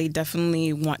because they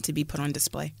definitely want to be put on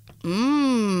display.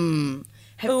 Ooh,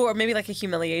 or maybe like a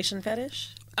humiliation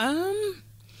fetish,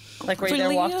 like where For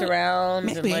they're walked Leo, around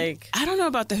and maybe. like. I don't know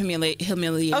about the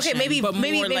humiliation. Okay, maybe but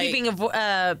more like, being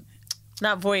a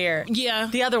not voyeur. Yeah.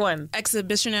 The other one.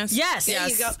 Exhibitionist. Yes. There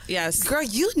you go. Yes. Girl,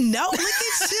 you know. Look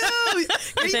at you.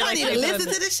 Girl, you They might like need to to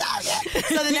listen to the show.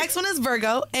 So the next one is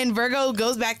Virgo, and Virgo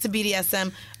goes back to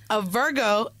BDSM. A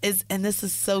Virgo is, and this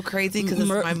is so crazy because this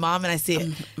is my mom and I see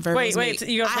it. Virgos Wait,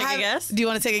 you gonna take a guess? Do you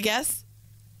want to take a guess?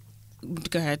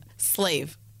 Go ahead.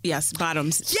 Slave. Yes,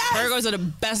 bottoms. Yes! Virgos are the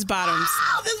best bottoms.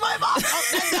 Oh, this is my mom. Oh,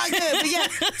 that's not good. But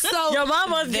yeah, so Your mom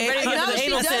was getting ready to no, go to the she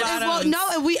anal does sex. as well. No,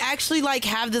 and we actually like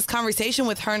have this conversation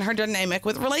with her and her dynamic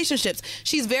with relationships.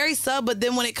 She's very sub, but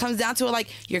then when it comes down to it, like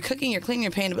you're cooking, you're cleaning,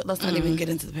 you're paying the bill. Let's not even get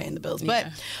into the paying the bills.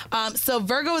 But so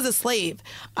Virgo is a slave.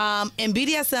 In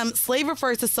BDSM, slave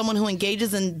refers to someone who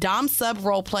engages in dom sub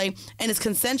role play and is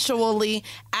consensually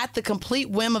at the complete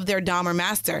whim of their dom or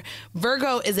master.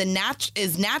 Virgo is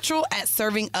natural at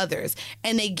serving others,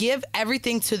 and they give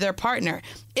everything to their partner.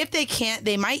 If they can't,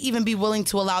 they might even be willing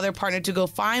to allow their partner to go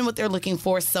find what they're looking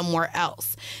for somewhere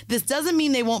else. This doesn't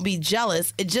mean they won't be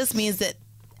jealous. It just means that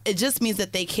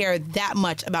they care that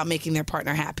much about making their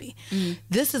partner happy.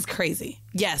 This is crazy.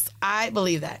 Yes, I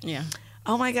believe that. Yeah.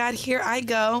 Oh my God, here I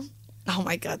go. Oh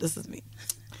my God, this is me.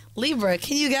 Libra.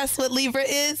 Can you guess what Libra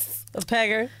is? A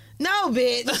pegger. No,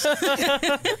 bitch.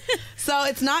 So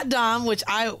it's not dom, which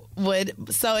I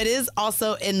would. So it is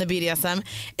also in the BDSM.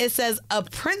 It says a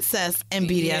princess in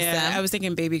BDSM. Yeah, I was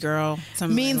thinking baby girl.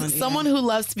 Means someone who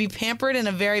loves to be pampered in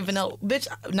a very vanilla,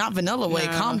 not vanilla way.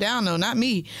 No. Calm down, no, not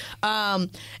me.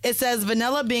 It says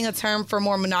vanilla being a term for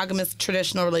more monogamous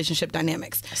traditional relationship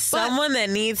dynamics. But- Someone that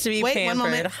needs to be Wait pampered.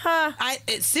 one moment. Huh.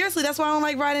 Seriously, that's why I don't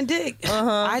like riding dick.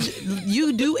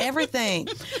 You do everything.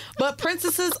 But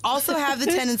princesses also have the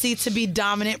tendency to be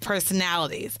dominant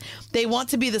personalities. They want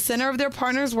to be the center of their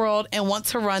partner's world and want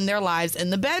to run their lives in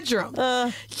the bedroom.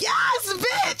 Yes,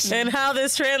 bitch! And how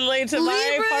this translates to my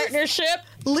Libras- partnership?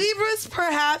 Libras,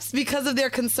 perhaps because of their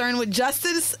concern with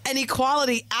justice and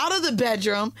equality out of the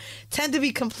bedroom, tend to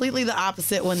be completely the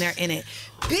opposite when they're in it.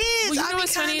 Bitch, Well, you know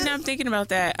what's funny? Now I'm thinking about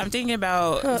that. I'm thinking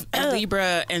about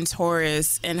Libra and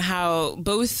Taurus and how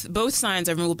both signs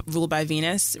are ruled by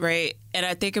Venus, right? And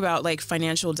I think about like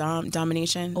financial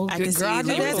domination. Oh, I can see girl, I do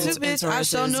that Libras too, and bitch. I Tauruses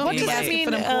sure know. What being does that like- mean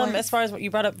for them points. as far as what you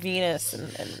brought up Venus?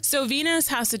 And So Venus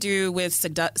has to do with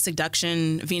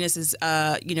seduction. Venus is,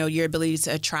 your ability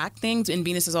to attract things, and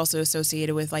Venus is also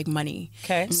associated with like money.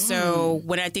 Okay. So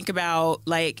when I think about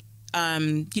like,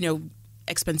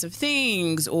 expensive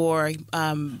things or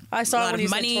I a saw lot when of you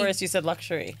money, said Taurus, you said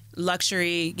luxury.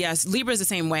 luxury. Yes, Libra is the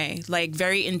same way. Like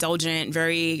very indulgent,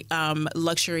 very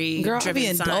luxury Girl, I driven be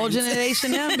indulgent at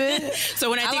H&M, bitch. So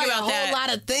when I think like about a whole that,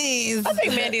 lot of things. I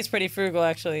think Mandy's pretty frugal,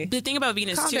 actually. the thing about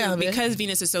Venus Calm too, down, bitch. because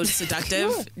Venus is so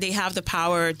seductive, they have the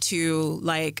power to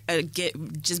like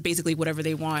get just basically whatever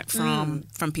they want from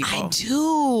people. I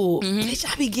do. Bitch,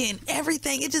 I be getting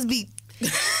everything. It just be...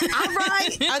 All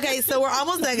right. Okay, so we're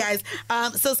almost done, guys.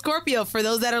 So Scorpio, for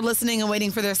those that are listening and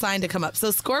waiting for their sign to come up. So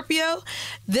Scorpio,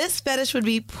 this fetish would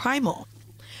be primal.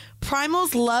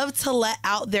 Primals love to let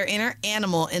out their inner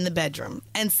animal in the bedroom,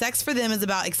 and sex for them is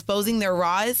about exposing their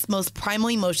rawest, most primal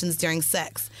emotions during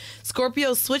sex.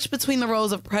 Scorpios switch between the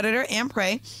roles of predator and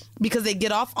prey because they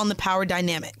get off on the power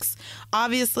dynamics.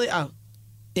 Obviously,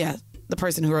 the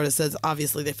person who wrote it says,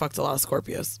 obviously, they fucked a lot of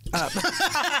Scorpios.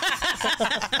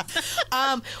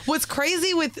 What's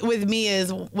crazy with me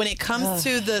is when it comes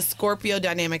to the Scorpio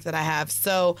dynamic that I have.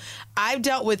 So I've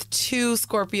dealt with 2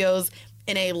 Scorpios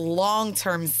in a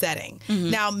long-term setting.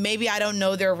 Now, maybe I don't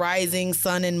know their rising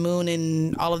sun and moon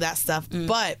and all of that stuff,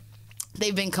 but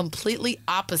they've been completely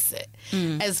opposite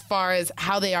as far as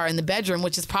how they are in the bedroom,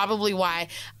 which is probably why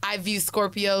I view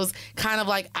Scorpios kind of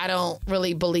like I don't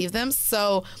really believe them.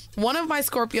 So one of my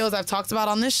Scorpios I've talked about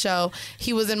on this show,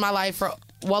 he was in my life for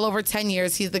well over 10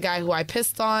 years. He's the guy who I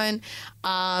pissed on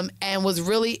and was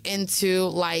really into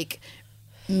like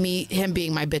him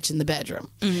being my bitch in the bedroom.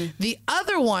 The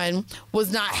other one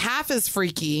was not half as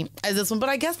freaky as this one, but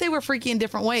I guess they were freaky in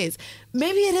different ways.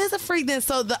 Maybe it is a freakness.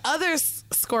 So the other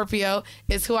Scorpio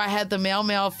is who I had the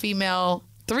male-female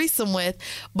threesome with,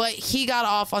 but he got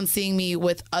off on seeing me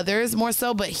with others more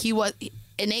so, but he wasn't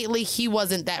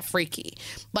that freaky.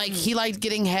 Like he liked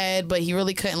getting head, but he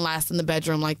really couldn't last in the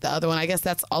bedroom like the other one. I guess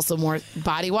that's also more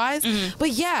body-wise.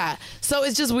 But yeah, so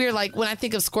it's just weird. Like when I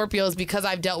think of Scorpios, because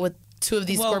I've dealt with 2 of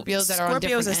these Scorpios that are on different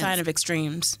Scorpio is a ends. sign of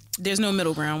extremes. There's no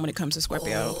middle ground when it comes to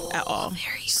Scorpio at all.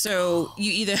 So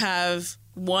you either have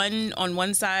one on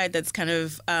one side that's kind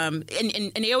of and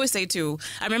they always say too,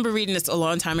 I remember reading this a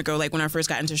long time ago, like when I first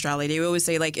got into astrology, they always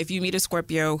say like if you meet a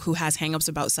Scorpio who has hangups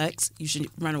about sex, you should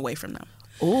run away from them.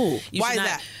 Ooh, You why should is not-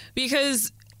 that?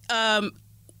 Because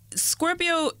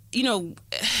Scorpio,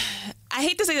 I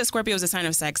hate to say that Scorpio is a sign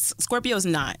of sex. Scorpio is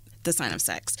not the sign of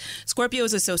sex. Scorpio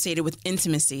is associated with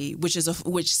intimacy, which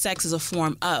sex is a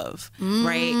form of,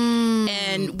 right?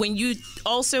 And when you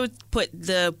also put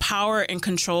the power and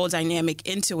control dynamic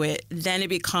into it, then it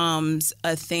becomes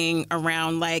a thing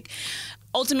around like,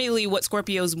 ultimately what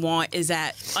Scorpios want is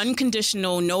that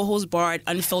unconditional, no holds barred,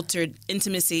 unfiltered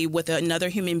intimacy with another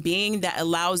human being that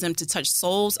allows them to touch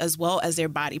souls as well as their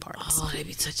body parts. Oh, they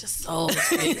be touching souls,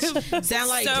 bitch. Sound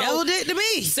like So- Devil did to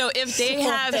me. So if they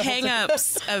have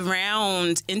hang-ups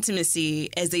around intimacy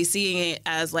as they see it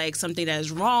as like something that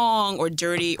is wrong or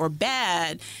dirty or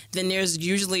bad, then there's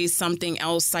usually something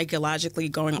else psychologically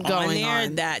going on there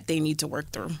that they need to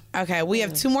work through. Okay, we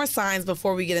have 2 more signs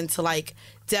before we get into like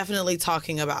definitely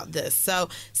talking about this. So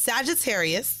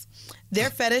Sagittarius, their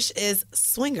fetish is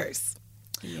swingers.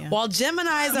 While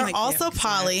Geminis are like, also yeah,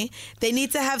 poly, they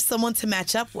need to have someone to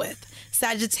match up with.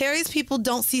 Sagittarius people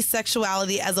don't see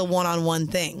sexuality as a one-on-one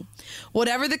thing.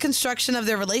 Whatever the construction of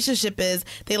their relationship is,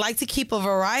 they like to keep a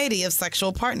variety of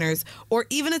sexual partners or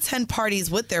even attend parties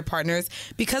with their partners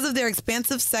because of their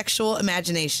expansive sexual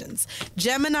imaginations.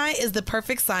 Gemini is the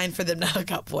perfect sign for them to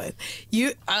hook up with.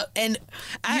 You are will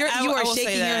say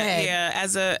shaking your that, head. Yeah,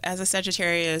 as a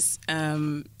Sagittarius,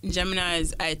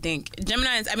 Geminis.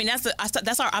 I mean,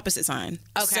 that's our opposite sign.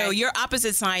 Okay. So your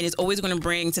opposite sign is always going to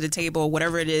bring to the table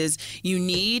whatever it is you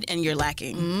need and you're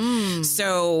lacking.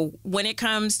 So when it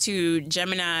comes to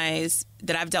Geminis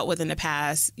that I've dealt with in the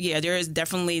past, yeah, there is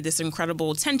definitely this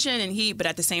incredible tension and heat, but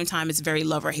at the same time, it's very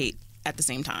love or hate at the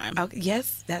same time. Okay,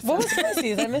 yes, that's What was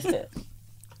Pisces? I missed it.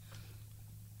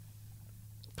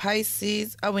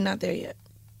 Pisces. Oh, we're not there yet.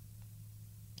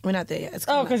 We're not there yet. It's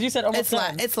Oh, because you said almost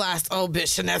done. It's last. Oh,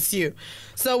 bitch, and that's you.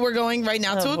 So we're going right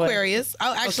now to boy. Aquarius.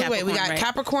 Oh, actually, wait. We Capricorn, got right?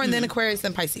 Capricorn, then Aquarius,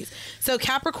 then Pisces. So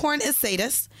Capricorn is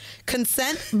sadist.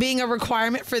 Consent being a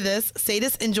requirement for this.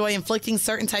 Sadists enjoy inflicting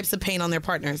certain types of pain on their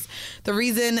partners. The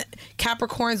reason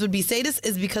Capricorns would be sadists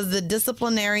is because of the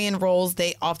disciplinarian roles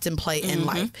they often play in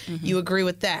life. You agree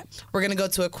with that? We're going to go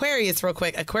to Aquarius real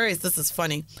quick. Aquarius, this is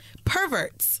funny.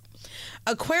 Perverts.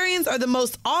 Aquarians are the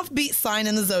most offbeat sign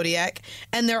in the zodiac,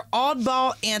 and their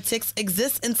oddball antics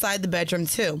exist inside the bedroom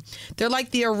too. They're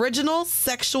like the original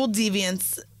sexual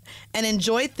deviants and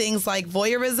enjoy things like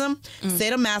voyeurism,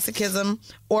 sadomasochism,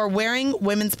 or wearing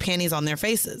women's panties on their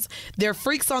faces. They're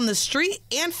freaks on the street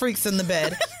and freaks in the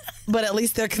bed, but at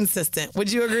least they're consistent.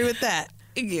 Would you agree with that?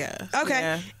 Yeah. Okay.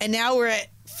 Yeah. And now we're at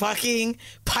fucking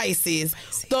Pisces.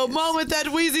 The moment that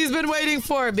Weezy's been waiting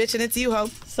for. Bitch, and it's you, ho.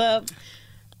 What's up?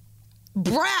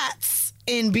 Brats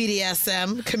in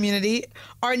BDSM community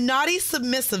are naughty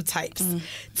submissive types.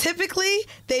 Typically,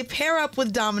 they pair up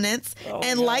with dominants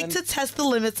and like to test the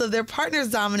limits of their partner's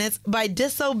dominance by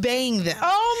disobeying them.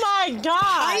 Oh my God.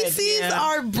 Pisces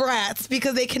are brats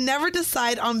because they can never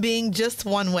decide on being just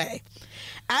one way.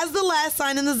 As the last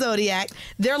sign in the zodiac,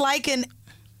 they're like an...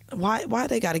 Why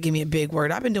they got to give me a big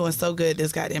word? I've been doing so good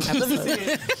this goddamn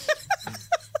episode.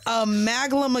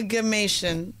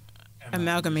 Amalgamation.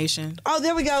 Amalgamation. Oh,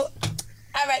 there we go.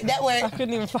 All right, that word. I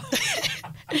couldn't even find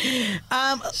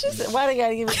she said, why they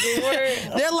gotta give me a big word?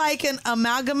 They're like an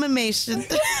amalgamation.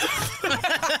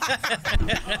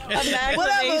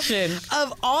 Amalgamation.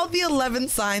 Of all the 11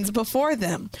 signs before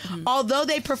them. Although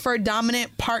they prefer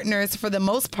dominant partners for the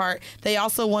most part, they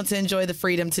also want to enjoy the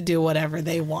freedom to do whatever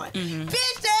they want.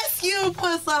 Bitch, that's you,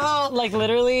 pussy hole. Like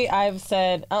literally, I've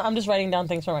said, I'm just writing down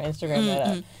things from my Instagram.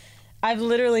 That I've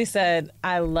literally said,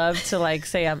 I love to like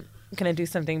say I'm gonna do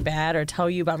something bad or tell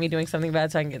you about me doing something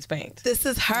bad so I can get spanked. This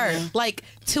is her, like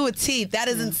to a T. That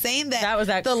is insane. That was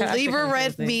that the actually lever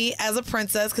read crazy. me as a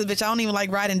princess because bitch, I don't even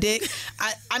like riding dick.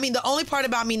 I mean, the only part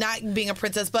about me not being a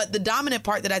princess, but the dominant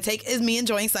part that I take is me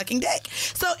enjoying sucking dick.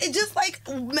 So it just like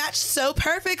matched so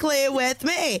perfectly with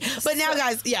me. But now,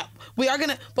 guys, yeah, we are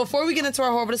gonna before we get into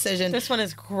our horrible decision. This one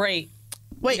is great.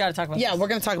 Wait, we gotta talk about yeah, this. we're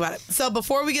gonna talk about it. So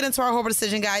before we get into our horrible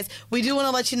decision, guys, we do want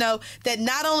to let you know that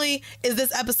not only is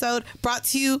this episode brought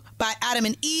to you by Adam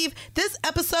and Eve, this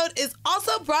episode is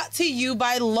also brought to you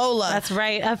by Lola. That's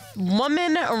right. A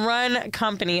woman-run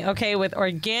company, okay, with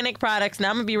organic products.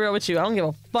 Now, I'm going to be real with you. I don't give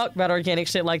a fuck about organic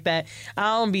shit like that.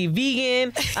 I don't be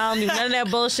vegan. I don't do none of that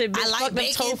bullshit. Bitch, I like fuck them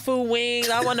bacon. tofu wings.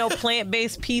 I want no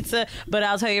plant-based pizza. But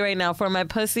I'll tell you right now, for my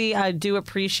pussy, I do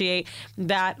appreciate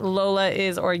that Lola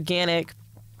is organic.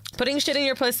 Putting shit in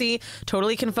your pussy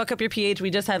totally can fuck up your pH. We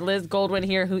just had Liz Goldwyn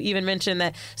here who even mentioned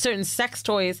that certain sex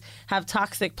toys have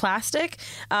toxic plastic.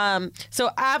 So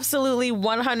absolutely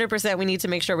 100% we need to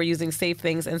make sure we're using safe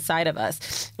things inside of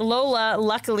us. Lola,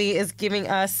 luckily, is giving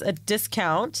us a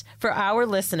discount for our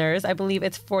listeners. I believe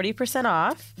it's 40%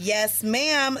 off. Yes,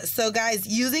 ma'am. So, guys,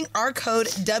 using our code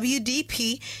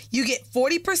WDP, you get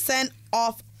 40%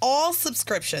 off all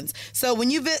subscriptions. So when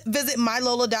you visit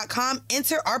mylola.com,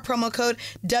 enter our promo code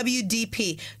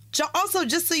WDP. Also,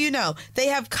 just so you know, they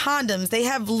have condoms, they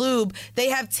have lube, they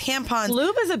have tampons.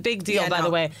 Lube is a big deal, by the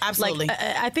way. Absolutely. Like,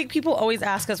 I think people always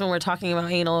ask us when we're talking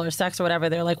about anal or sex or whatever,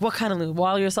 they're like, what kind of lube?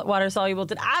 Water soluble?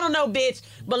 I don't know, bitch,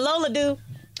 but Lola do.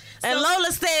 And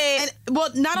Lola said,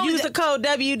 not only use the code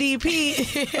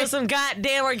WDP for some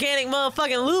goddamn organic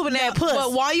motherfucking lube in that puss.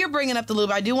 But while you're bringing up the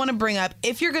lube, I do want to bring up,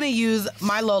 if you're going to use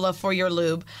My Lola for your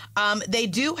lube, they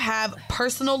do have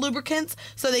personal lubricants.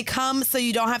 So they come so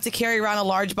you don't have to carry around a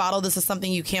large bottle. This is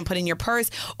something you can't put in your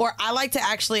purse. Or I like to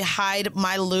actually hide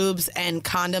my lubes and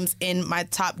condoms in my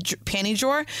top panty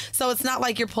drawer. So it's not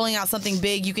like you're pulling out something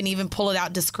big. You can even pull it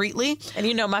out discreetly. And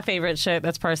you know my favorite shit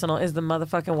that's personal is the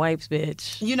motherfucking wipes,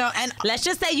 bitch. You know, and let's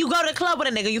just say you go to the club with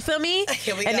a nigga, you feel me?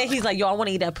 Here we and go. then he's like, yo, I want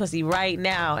to eat that pussy right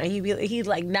now. And he's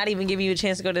like not even giving you a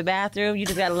chance to go to the bathroom. You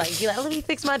just gotta be like, let me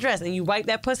fix my dress. And you wipe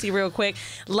that pussy real quick.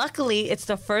 Luckily, it's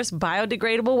the first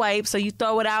biodegradable wipe, so you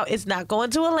throw it out. It's not going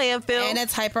to a landfill. And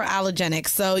it's hyperallergenic,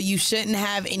 so you shouldn't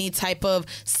have any type of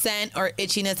scent or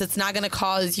itchiness. It's not going to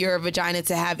cause your vagina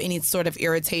to have any sort of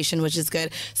irritation, which is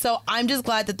good. So I'm just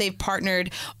glad that they've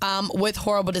partnered with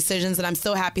Horrible Decisions, and I'm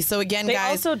so happy. So again, they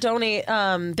guys, also donate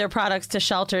their products to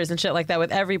shelters and shit like that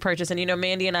with every purchase. And you know,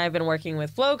 Mandy and I have been working with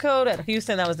Flow Code at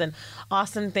Houston. That was an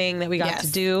awesome thing that we got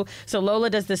to do. So Lola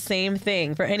does the same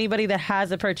thing. For anybody that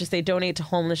has a purchase, they donate to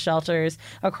homeless shelters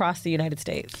across the United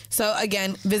States. So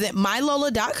again, visit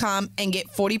mylola.com and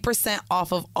get 40%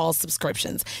 off of all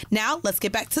subscriptions. Now, let's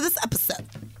get back to this episode.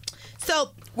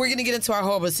 So we're going to get into our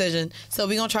horrible decision. So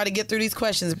we're going to try to get through these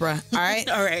questions, bruh. All right?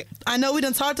 All right. I know we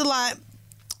done talked a lot.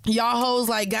 Y'all hoes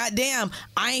like, goddamn,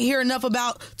 I ain't hear enough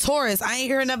about Taurus. I ain't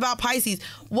hear enough about Pisces.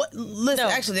 What? Listen,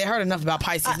 actually, they heard enough about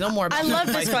Pisces. No more about I love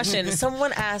this Pisces. question.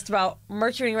 Someone asked about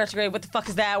Mercury in retrograde. What the fuck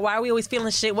is that? Why are we always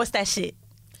feeling shit? What's that shit?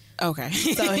 Okay.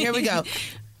 So here we go.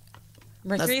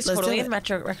 Mercury is Let's totally do in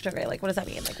it. retrograde. Like, what does that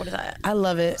mean? Like, what is that? I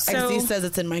love it. So- XD says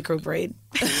it's in microbraid.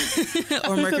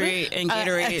 Or Mercury and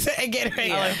Gatorade. And Gatorade.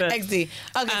 I like that. XD.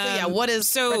 Okay, so yeah, what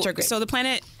is retrograde? So the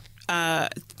planet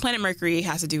Mercury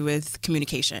has to do with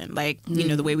communication, like you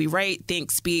know the way we write,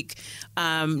 think, speak,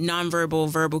 nonverbal,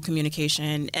 verbal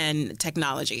communication, and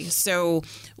technology. So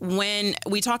when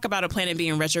we talk about a planet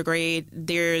being retrograde,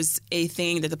 there's a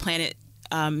thing that the planet.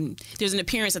 There's an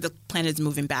appearance that the planet is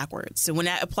moving backwards. So when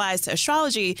that applies to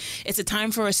astrology, it's a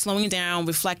time for slowing down,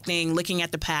 reflecting, looking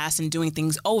at the past, and doing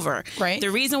things over. Right. The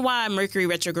reason why Mercury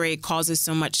retrograde causes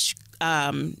so much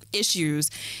issues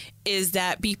is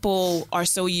that people are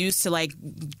so used to like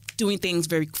doing things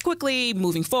very quickly,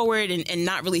 moving forward, and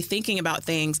not really thinking about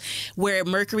things, where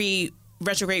Mercury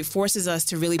retrograde forces us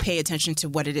to really pay attention to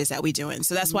what it is that we're doing.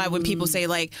 So that's why when people say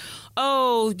like,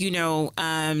 oh, you know,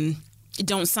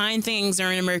 don't sign things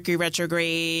during a Mercury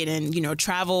retrograde, and you know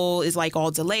travel is like all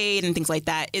delayed and things like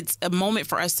that. It's a moment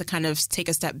for us to kind of take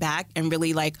a step back and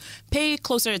really like pay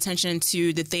closer attention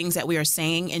to the things that we are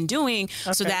saying and doing,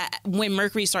 so that when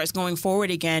Mercury starts going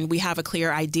forward again, we have a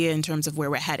clear idea in terms of where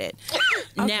we're headed.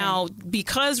 Now,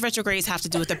 because retrogrades have to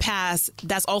do with the past,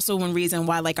 that's also one reason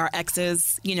why like our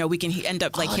exes, you know, we can end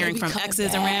up like hearing from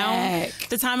exes around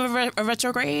the time of a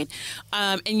retrograde,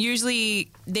 and usually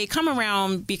they come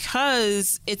around because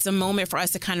it's a moment for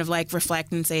us to kind of like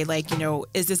reflect and say like, you know,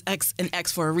 is this ex an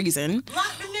ex for a reason?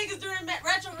 Lock the niggas during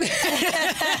retrograde.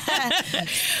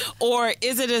 Or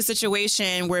is it a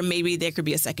situation where maybe there could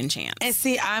be a second chance? And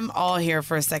see, I'm all here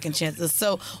for second chances.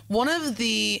 So one of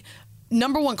the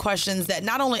number one questions that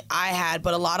not only I had,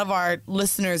 but a lot of our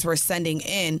listeners were sending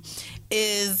in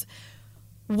is,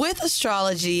 with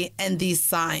astrology and these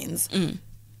signs,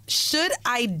 should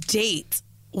I date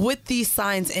with these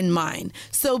signs in mind?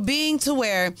 So being to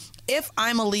where if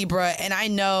I'm a Libra and I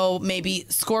know maybe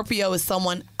Scorpio is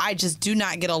someone I just do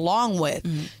not get along with,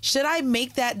 should I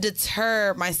make that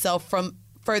deter myself from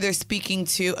further speaking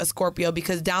to a Scorpio,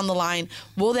 because down the line,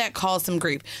 will that cause some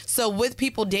grief? So with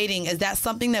people dating, is that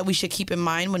something that we should keep in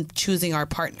mind when choosing our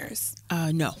partners?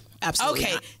 No, absolutely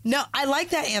Okay. not. No, I like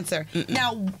that answer.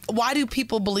 Now, why do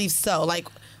people believe so? Like,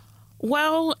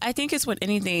 Well, I think it's with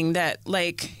anything that,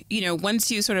 like, you know, once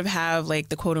you sort of have like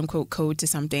the quote unquote code to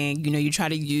something, you know, you try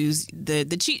to use the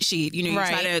cheat sheet. You know,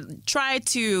 you try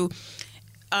to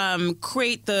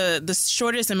create the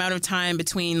shortest amount of time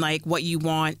between like what you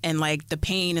want and like the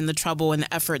pain and the trouble and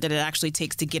the effort that it actually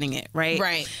takes to getting it, right?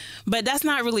 Right. But that's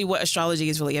not really what astrology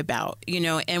is really about, you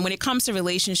know. And when it comes to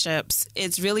relationships,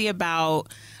 it's really about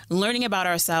learning about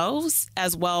ourselves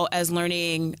as well as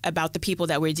learning about the people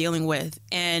that we're dealing with.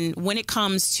 And when it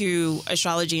comes to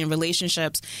astrology and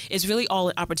relationships, it's really all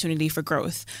an opportunity for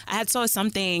growth. I had saw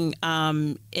something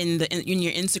in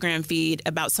your Instagram feed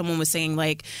about someone was saying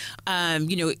like,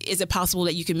 you know, is it possible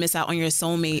that you can miss out on your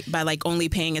soulmate by like only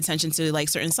paying attention to like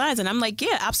certain signs? And I'm like,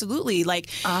 yeah, absolutely. Like,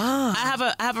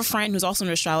 I have a friend who's also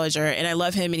an astrologer, and I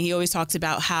love him, and he always talks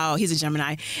about how he's a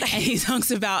Gemini, and he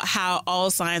talks about how all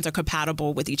signs are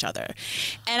compatible with each other.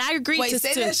 And I agree. wait,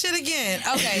 say that shit again.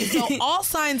 Okay, so all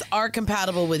signs are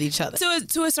compatible with each other.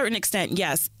 To a certain extent,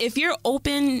 yes. If you're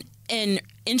open and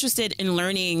interested in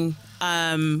learning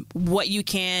what you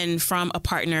can from a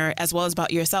partner as well as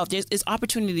about yourself, there's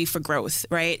opportunity for growth,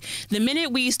 right? The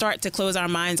minute we start to close our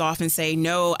minds off and say,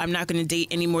 no, I'm not going to date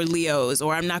any more Leos,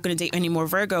 or I'm not going to date any more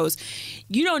Virgos,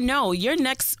 you don't know. Your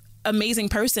next amazing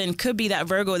person could be that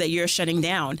Virgo that you're shutting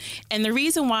down. And the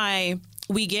reason why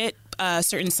we get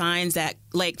certain signs that,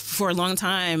 like, for a long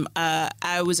time,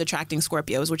 I was attracting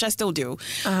Scorpios, which I still do.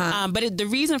 But the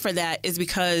reason for that is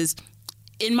because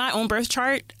in my own birth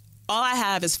chart, all I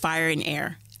have is fire and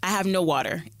air. I have no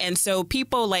water. And so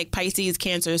people like Pisces,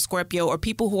 Cancer, Scorpio, or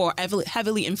people who are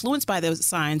heavily influenced by those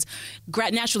signs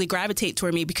naturally gravitate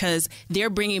toward me because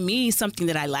they're bringing me something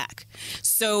that I lack.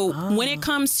 So when it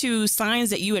comes to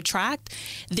signs that you attract,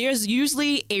 there's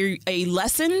usually a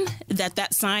lesson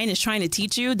that sign is trying to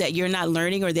teach you that you're not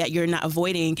learning or that you're not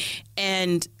avoiding,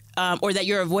 and or that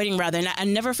you're avoiding, rather. And I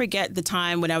never forget the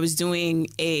time when I was doing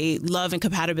a love and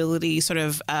compatibility sort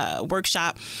of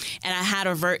workshop, and I had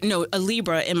a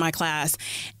Libra in my class,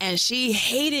 and she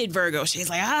hated Virgo.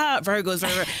 She's like, Virgo,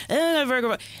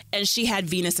 Virgo. And she had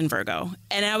Venus in Virgo.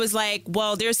 And I was like,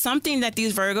 well, there's something that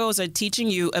these Virgos are teaching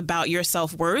you about your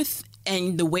self-worth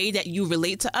and the way that you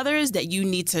relate to others that you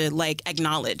need to like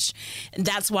acknowledge. And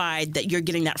that's why that you're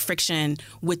getting that friction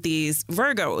with these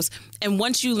Virgos. And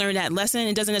once you learn that lesson,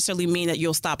 it doesn't necessarily mean that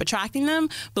you'll stop attracting them,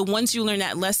 but once you learn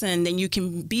that lesson, then you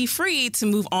can be free to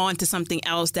move on to something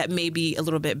else that may be a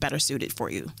little bit better suited for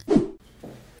you.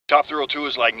 Top Thrill 2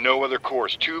 is like no other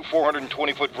course. 2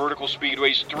 420-foot vertical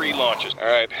speedways, 3 launches. All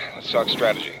right, let's talk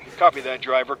strategy. Copy that,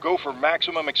 driver. Go for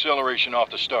maximum acceleration off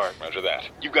the start. Roger that.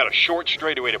 You've got a short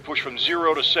straightaway to push from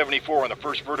 0 to 74 on the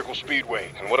first vertical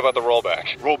speedway. And what about the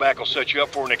rollback? Rollback will set you up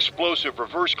for an explosive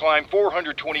reverse climb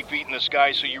 420 feet in the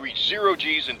sky so you reach 0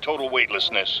 G's in total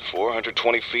weightlessness.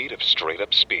 420 feet of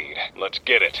straight-up speed. Let's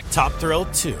get it. Top Thrill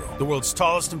 2, the world's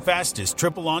tallest and fastest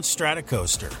triple-launch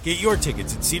stratocoaster. Get your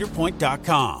tickets at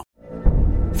cedarpoint.com.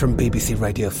 From BBC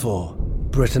Radio 4,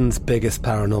 Britain's biggest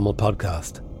paranormal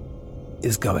podcast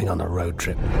is going on a road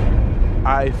trip.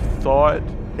 I thought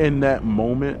in that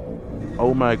moment,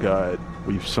 oh my God,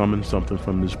 we've summoned something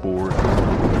from this board.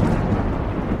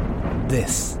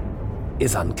 This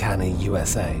is Uncanny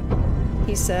USA.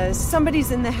 He says,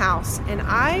 somebody's in the house, and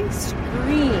I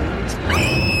screamed.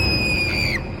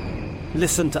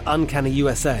 Listen to Uncanny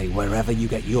USA wherever you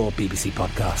get your BBC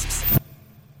podcasts,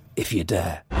 if you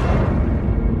dare.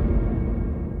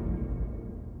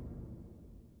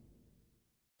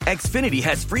 Xfinity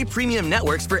has free premium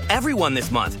networks for everyone this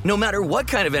month, no matter what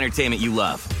kind of entertainment you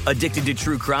love. Addicted to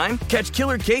true crime? Catch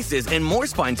killer cases and more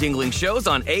spine-tingling shows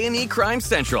on A&E Crime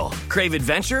Central. Crave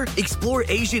adventure? Explore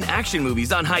Asian action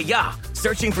movies on Hi-Ya.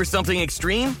 Searching for something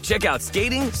extreme? Check out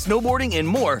skating, snowboarding, and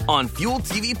more on Fuel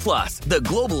TV Plus, the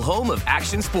global home of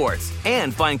action sports.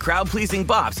 And find crowd-pleasing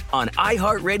bops on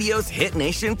iHeartRadio's Hit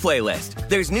Nation playlist.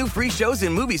 There's new free shows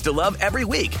and movies to love every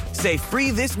week. Say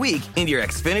free this week in your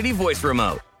Xfinity voice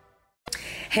remote.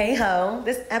 Hey ho,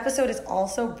 this episode is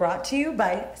also brought to you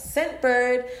by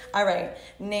Scentbird. All right,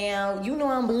 now you know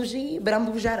I'm bougie, but I'm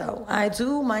bougetto. I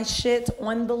do my shit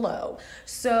on the low.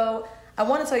 So I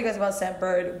want to tell you guys about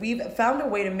Scentbird. We've found a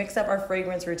way to mix up our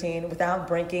fragrance routine without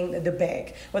breaking the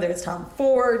bank. Whether it's Tom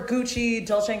Ford, Gucci,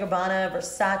 Dolce & Gabbana,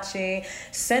 Versace,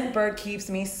 Scentbird keeps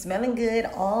me smelling good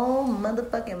all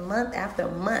motherfucking month after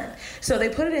month. So they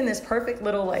put it in this perfect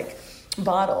little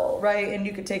bottle, right? And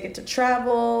you could take it to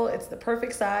travel. It's the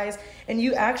perfect size. And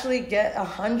you actually get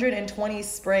 120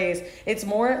 sprays. It's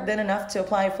more than enough to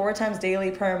apply 4 times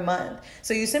daily per month.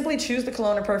 So you simply choose the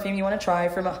cologne or perfume you want to try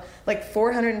from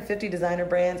 450 designer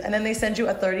brands, and then they send you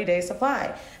a 30-day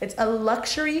supply. It's a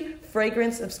luxury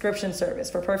fragrance subscription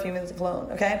service for perfume and cologne,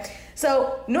 okay?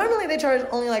 So normally they charge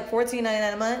only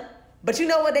 $14.99 a month, but you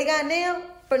know what they got now?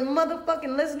 For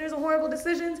motherfucking listeners of Horrible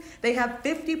Decisions, they have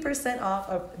 50% off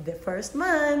of the first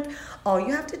month. All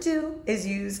you have to do is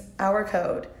use our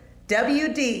code,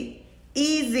 WD.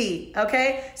 Easy,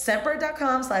 okay?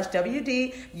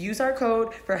 Scentbird.com/WD. Use our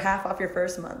code for half off your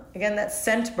first month. Again, that's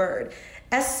Scentbird.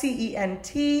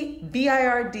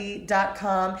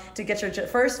 SCENTBIRD.com to get your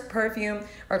first perfume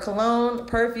or cologne,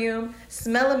 perfume.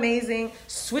 Smell amazing.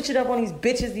 Switch it up on these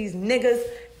bitches, these niggas.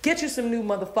 Get you some new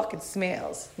motherfucking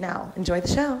smells. Now, enjoy the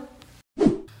show.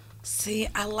 See,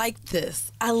 I like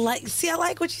this. I like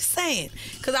what you're saying.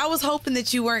 Because I was hoping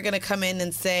that you weren't going to come in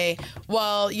and say,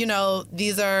 well,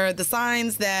 these are the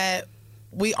signs that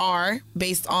we are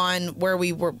based on where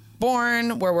we were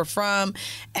born, where we're from,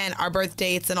 and our birth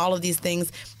dates and all of these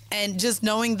things. And just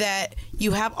knowing that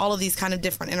you have all of these kind of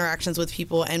different interactions with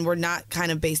people and we're not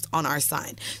kind of based on our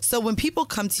sign. So when people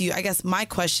come to you, I guess my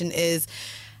question is,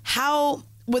 how,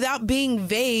 without being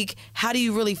vague, how do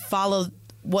you really follow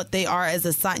what they are as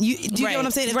a sign? Do you know what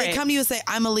I'm saying? If they come to you and say,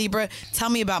 I'm a Libra, tell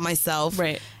me about myself.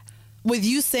 Right. With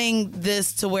you saying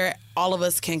this to where all of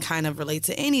us can kind of relate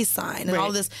to any sign and all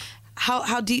of this,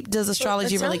 how deep does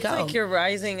astrology really go? It sounds like your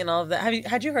rising and all of that.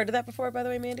 Had you heard of that before, by the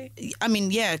way, Mandy? I mean,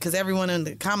 yeah, because everyone in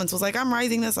the comments was like, I'm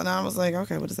rising this, and I was like,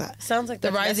 okay, what is that? Sounds like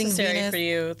the rising necessary Venus for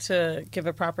you to give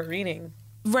a proper reading.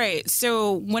 Right.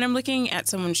 So when I'm looking at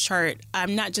someone's chart,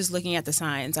 I'm not just looking at the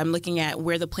signs. I'm looking at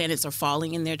where the planets are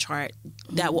falling in their chart.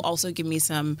 That will also give me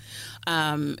some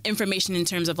information in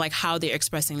terms of how they're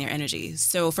expressing their energy.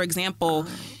 So, for example,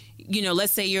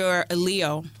 let's say you're a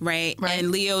Leo, right?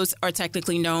 And Leos are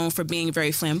technically known for being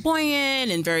very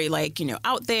flamboyant and very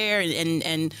out there.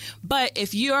 But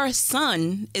if your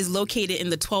sun is located in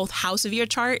the 12th house of your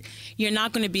chart, you're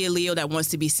not going to be a Leo that wants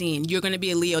to be seen. You're going to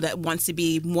be a Leo that wants to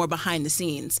be more behind the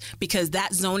scenes, because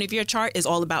that zone of your chart is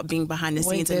all about being behind the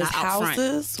scenes and not out front.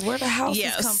 Where the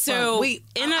houses come from? Wait,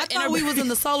 I thought we was in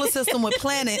the solar system with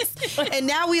planets, and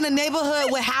now we in a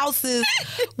neighborhood with houses.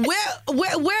 Where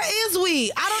is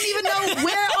we? I don't even know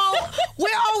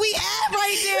where are we at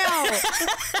right now.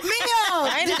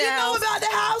 Mia, did you know about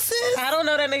the houses? I don't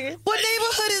know that nigga. What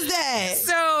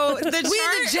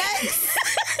projects?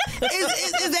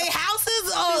 is they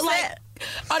houses or like?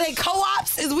 Are they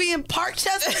co-ops? Is we in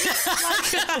Parkchester?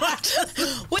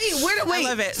 Wait. I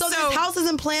love it. So there's houses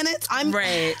and planets.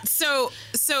 Right. So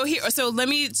let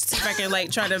me see if I can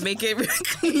like try to make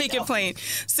it plain.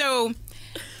 So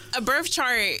a birth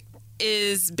chart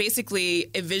is basically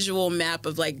a visual map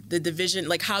of like the division,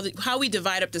 like how we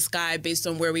divide up the sky based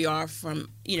on where we are from,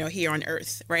 here on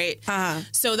Earth, right?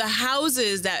 So the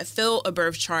houses that fill a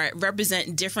birth chart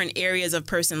represent different areas of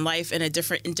person life and in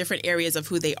different areas of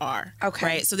who they are. Okay.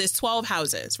 Right. So there's 12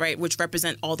 houses, right, which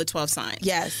represent all the 12 signs.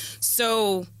 Yes.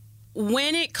 So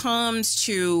when it comes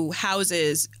to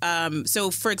houses, so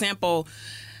for example,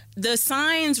 the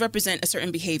signs represent a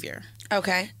certain behavior.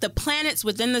 Okay. The planets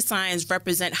within the signs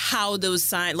represent how those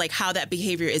signs, like how that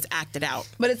behavior is acted out.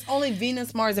 But it's only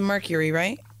Venus, Mars, and Mercury,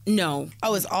 right? No.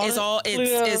 Oh, it's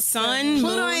Sun.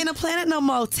 Pluto Moon. ain't a planet no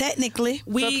more, technically.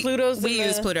 We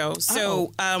use Pluto.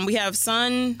 So we have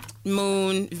Sun,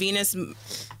 Moon, Venus,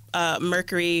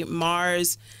 Mercury,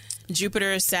 Mars,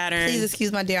 Jupiter, Saturn. Please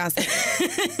excuse my dear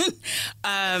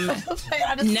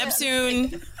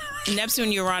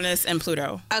Neptune, Uranus, and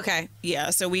Pluto. Okay. Yeah.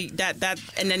 So and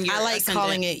then I like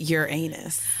calling it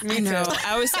Uranus. I know.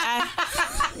 I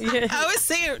always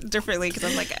say it differently because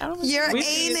I'm like, I don't know.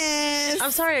 Uranus.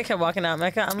 I'm sorry I kept walking out,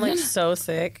 Mecca. I'm like so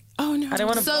sick. Oh no. I don't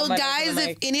want to. So guys,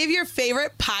 if any of your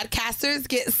favorite podcasters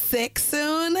get sick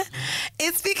soon,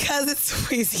 it's because it's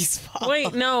Sweezy's fault.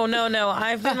 Wait, no.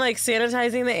 I've been like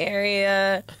sanitizing the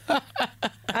area.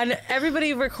 And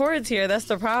everybody records here. That's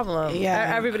the problem.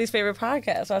 Yeah. Everybody's favorite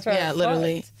podcast. That's right. Yeah,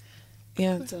 literally.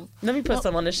 Yeah. So. Let me put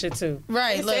some on this shit too.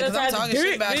 Right. Look, 'cause I'm talking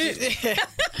shit about you.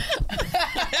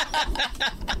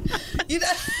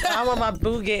 I want my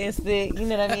boo getting sick. You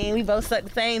know what I mean? We both suck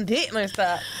the same dick and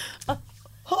stuff.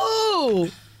 Who?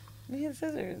 Me and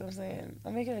Scissors. I'm saying.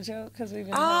 I'm making a joke because we've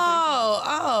been.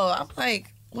 I'm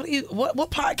like. What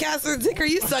what podcaster dick are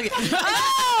you sucking? Oh, is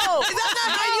that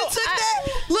not how you took that?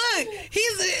 Look,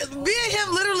 me and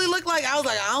him literally look like, I was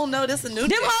like, I don't know, this is a new.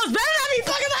 Them hoes better not be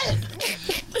fucking like.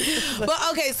 But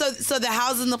okay, so the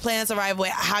houses and the planets arrive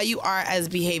with how you are as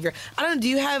behavior. I don't know. Do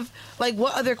you have like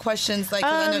what other questions? Like,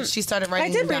 'cause I know she started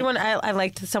writing. I did read one. I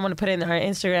liked someone to put in our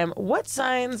Instagram. What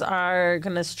signs are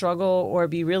gonna struggle or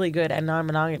be really good at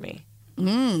non-monogamy?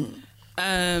 Who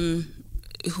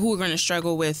are gonna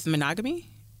struggle with monogamy?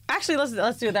 Actually,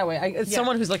 let's do it that way. It's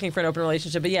someone who's looking for an open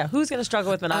relationship. But yeah, who's going to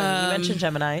struggle with monogamy? You mentioned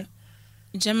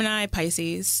Gemini,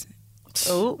 Pisces.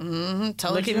 Oh,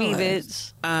 look at me,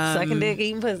 bitch. Sucking dick,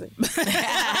 eating pussy.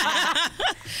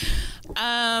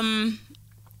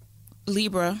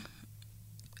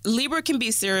 Libra can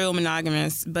be serial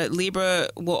monogamous, but Libra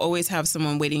will always have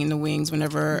someone waiting in the wings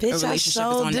whenever a relationship is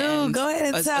on the end. Go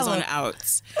ahead and tell on them. the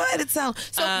outs. Go ahead and tell them.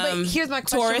 So, but here's my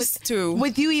question. Taurus too.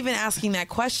 With you even asking that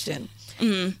question,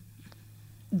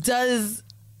 does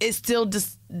it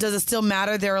still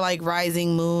matter? They're like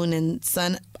rising moon and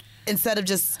sun instead of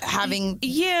just having.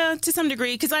 Yeah, to some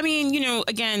degree, because I mean,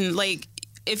 again, like.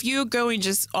 If you're going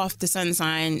just off the sun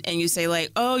sign and you say like,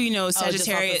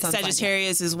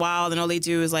 Sagittarius is wild and all they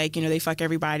do is like, they fuck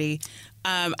everybody.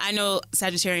 I know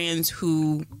Sagittarians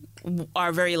who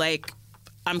are very like,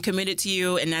 I'm committed to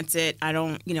you and that's it. I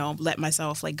don't, let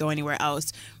myself like go anywhere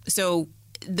else. So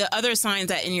the other signs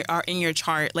that are in your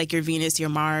chart, like your Venus, your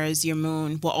Mars, your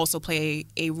Moon, will also play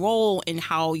a role in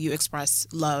how you express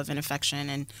love and affection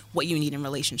and what you need in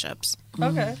relationships.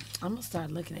 Okay. I'm gonna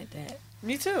start looking at that.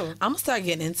 Me too. I'm gonna start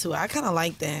getting into it. I kind of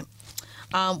like that.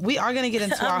 We are gonna get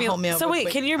into our home mail. So wait,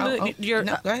 can your moon? Go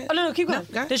ahead. Oh no, keep going.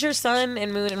 No, does your sun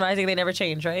and moon and rising, they never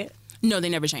change, right? No, they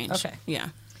never change. Okay. Yeah.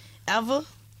 Ever?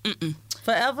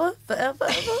 Forever?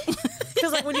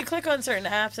 Because like when you click on certain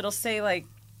apps, it'll say like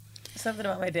something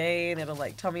about my day, and it'll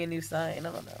like tell me a new sign.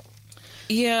 I don't know.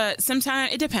 Yeah,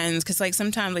 sometimes it depends because like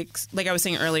sometimes like I was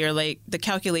saying earlier, like the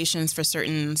calculations for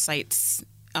certain sites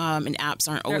and apps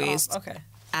aren't always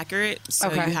accurate,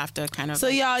 so you have to kind of. So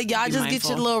y'all just get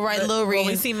your little reading.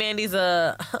 We see Mandy's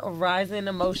a rising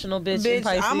emotional bitch. In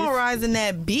Pisces. I'm a rising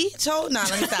that beach. Let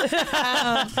me stop.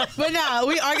 But no,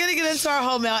 we are gonna get into our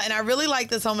home mail, and I really like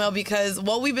this home mail because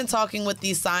what we've been talking with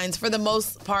these signs for the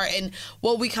most part, and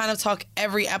what we kind of talk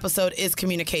every episode is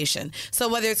communication. So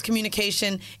whether it's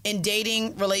communication in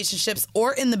dating, relationships,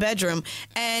 or in the bedroom,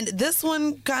 and this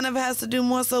one kind of has to do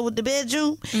more so with the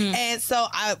bedroom. And so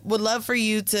I would love for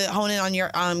you to hone in on your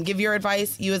give your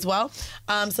advice, you as well.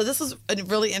 So this was a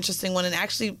really interesting one and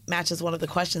actually matches one of the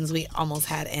questions we almost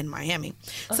had in Miami.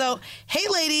 So, hey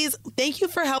ladies, thank you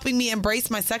for helping me embrace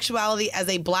my sexuality as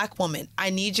a Black woman. I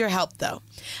need your help though.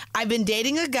 I've been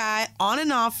dating a guy on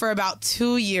and off for about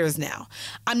 2 years now.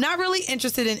 I'm not really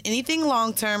interested in anything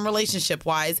long-term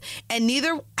relationship-wise, and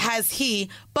neither has he,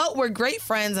 but we're great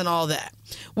friends and all that.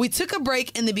 We took a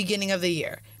break in the beginning of the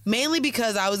year, mainly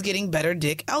because I was getting better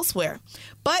dick elsewhere.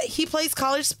 But he plays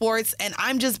college sports and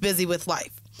I'm just busy with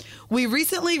life. We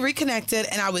recently reconnected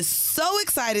and I was so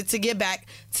excited to get back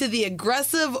to the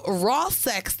aggressive, raw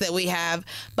sex that we have,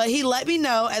 but he let me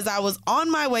know as I was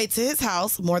on my way to his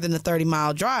house, more than a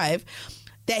 30-mile drive,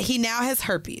 that he now has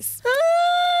herpes.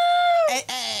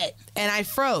 And I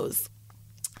froze.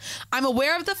 I'm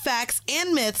aware of the facts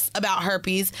and myths about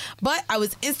herpes, but I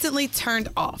was instantly turned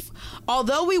off.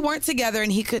 Although we weren't together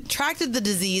and he contracted the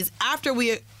disease after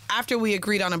we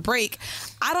agreed on a break,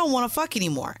 I don't want to fuck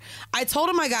anymore. I told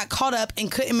him I got caught up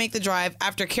and couldn't make the drive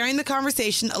after carrying the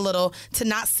conversation a little to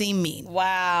not seem mean.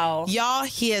 Wow. Y'all,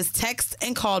 he has texted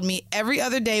and called me every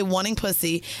other day wanting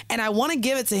pussy, and I want to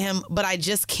give it to him, but I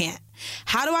just can't.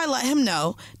 How do I let him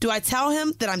know? Do I tell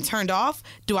him that I'm turned off?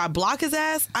 Do I block his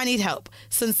ass? I need help.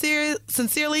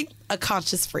 Sincerely, a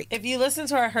conscious freak. If you listen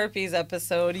to our herpes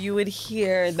episode, you would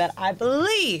hear that I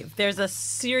believe there's a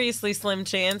seriously slim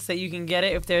chance that you can get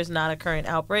it if there's not a current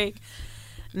outbreak.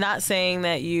 Not saying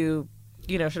that you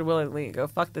should willingly go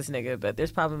fuck this nigga, but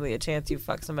there's probably a chance you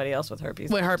fuck somebody else with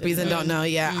herpes. With herpes and don't know,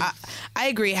 yeah. I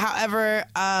agree. However,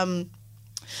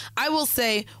 I will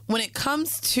say when it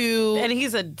comes to... And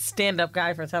he's a stand-up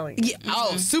guy for telling you. Yeah,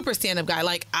 oh, super stand-up guy.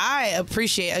 Like, I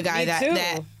appreciate a guy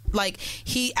that like,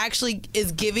 he actually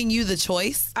is giving you the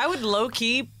choice. I would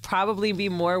low-key probably be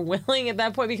more willing at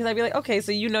that point because I'd be like, okay,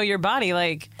 so you know your body,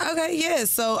 like... Okay, yeah,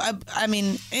 so, I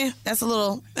mean, that's a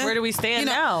little... Where do we stand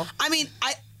now? I mean,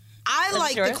 I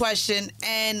like the question,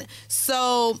 and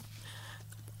so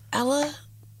Ella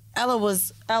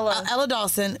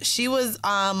Dawson, she was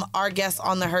our guest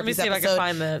on the herpes episode. Let me see if I can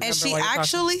find the and she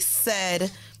actually said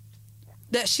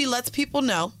that she lets people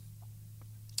know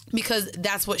because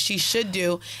that's what she should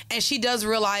do. And she does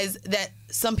realize that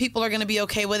some people are going to be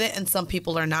okay with it and some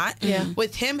people are not. Yeah.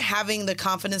 With him having the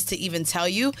confidence to even tell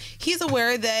you, he's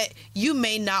aware that you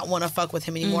may not want to fuck with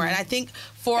him anymore. And I think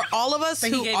for all of us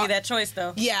but he gave you that choice,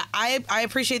 though. Yeah, I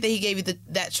appreciate that he gave you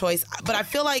that choice. But I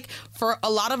feel like for a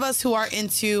lot of us who are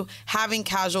into having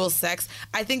casual sex,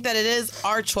 I think that it is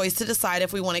our choice to decide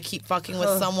if we want to keep fucking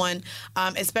with someone,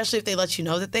 especially if they let you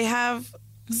know that they have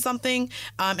something,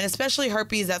 and especially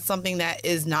herpes, that's something that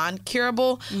is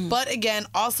non-curable. But again,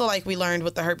 also like we learned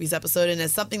with the herpes episode, and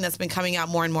it's something that's been coming out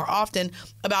more and more often,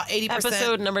 about 80%...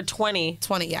 Episode number 20.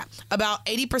 20, yeah. About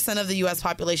 80% of the U.S.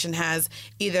 population has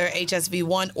either HSV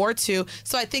 1 or 2.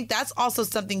 So I think that's also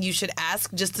something you should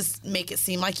ask just to make it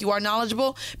seem like you are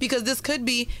knowledgeable, because this could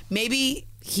be, maybe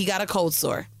he got a cold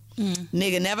sore.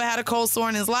 Nigga never had a cold sore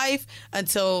in his life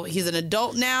until he's an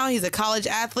adult now. He's a college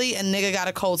athlete and nigga got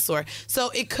a cold sore. So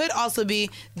it could also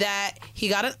be that he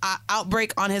got an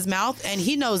outbreak on his mouth and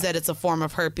he knows that it's a form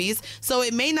of herpes. So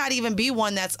it may not even be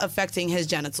one that's affecting his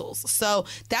genitals. So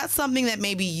that's something that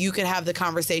maybe you could have the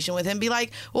conversation with him. Be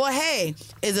like, well, hey,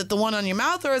 is it the one on your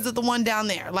mouth or is it the one down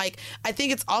there? Like, I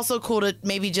think it's also cool to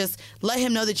maybe just let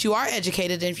him know that you are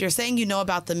educated. And if you're saying you know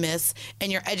about the myths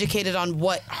and you're educated on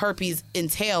what herpes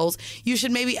entails, you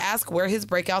should maybe ask where his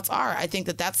breakouts are. I think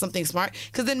that that's something smart,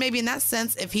 because then maybe in that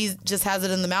sense, if he just has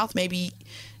it in the mouth, maybe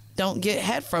don't get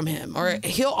head from him, or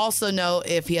he'll also know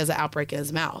if he has an outbreak in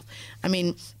his mouth. I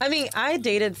mean, I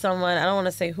dated someone, I don't want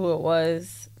to say who it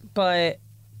was, but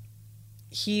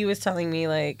he was telling me,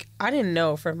 like, I didn't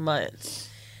know for months.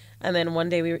 And then one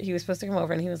day he was supposed to come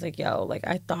over and he was like, yo, like,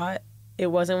 I thought it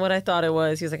wasn't what I thought it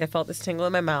was. He was like, I felt this tingle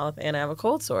in my mouth and I have a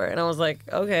cold sore. And I was like,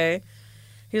 okay.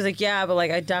 He was like, yeah, but,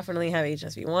 like, I definitely have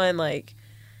HSV-1, like,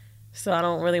 so I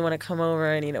don't really want to come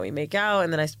over and, we make out,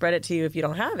 and then I spread it to you if you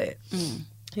don't have it.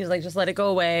 He was like, just let it go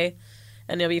away,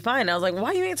 and it'll be fine. And I was like,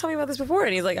 why you ain't tell me about this before?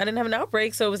 And he's like, I didn't have an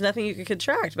outbreak, so it was nothing you could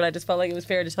contract, but I just felt like it was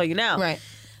fair to tell you now. Right.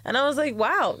 And I was like,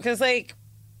 wow, because, like,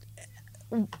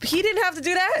 he didn't have to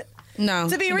do that. No.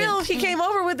 To be real, if he came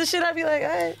over with the shit, I'd be like,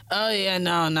 hey. Oh, yeah,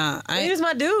 no. He was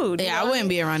my dude. Yeah, I wouldn't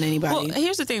be around anybody. Well,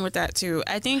 here's the thing with that, too.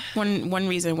 I think one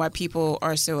reason why people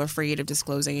are so afraid of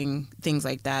disclosing things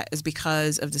like that is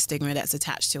because of the stigma that's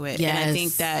attached to it. Yes. And I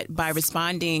think that by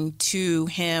responding to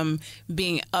him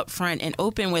being upfront and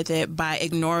open with it, by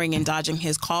ignoring and dodging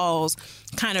his calls,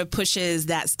 kind of pushes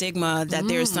that stigma that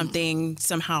there's something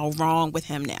somehow wrong with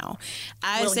him now.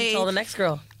 He told the next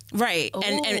girl. Right.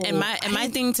 And my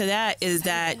thing to that is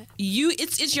that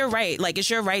it's your right. Like, it's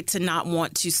your right to not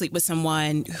want to sleep with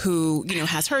someone who,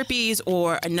 has herpes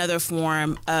or another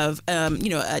form of, an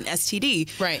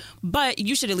STD. Right. But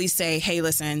you should at least say, hey,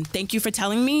 listen, thank you for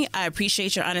telling me. I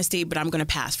appreciate your honesty, but I'm going to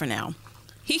pass for now.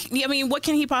 What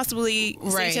can he possibly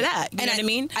say to that? You know what I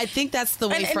mean? I think that's the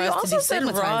way and for you us to also said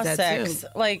raw destigmatize that sex. too.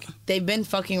 Like, they've been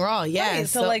fucking raw, yeah. Right,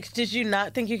 so, did you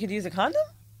not think you could use a condom?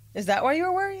 Is that why you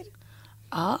were worried?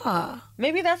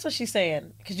 Maybe that's what she's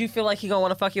saying. Because you feel like he gonna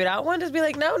want to fuck you without one? Just be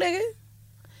like, no, nigga.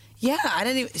 Yeah, I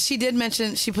didn't even. She did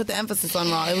mention, she put the emphasis on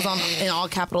raw. It was in all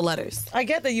capital letters. I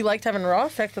get that you liked having raw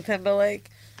sex with him, but like,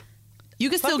 you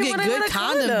can still get good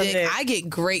condom dick. I get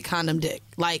great condom dick.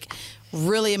 Like,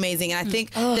 really amazing. And I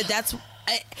think that's.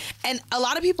 And a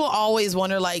lot of people always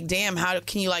wonder, like, damn, how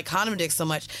can you like condom dick so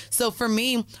much? So for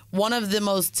me, one of the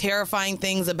most terrifying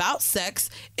things about sex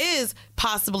is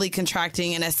possibly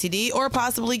contracting an STD or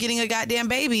possibly getting a goddamn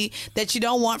baby that you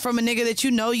don't want from a nigga that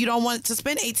you don't want to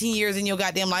spend 18 years in your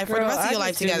goddamn life for the rest of your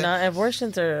life together.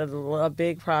 Abortions are a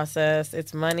big process.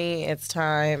 It's money. It's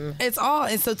time. It's all.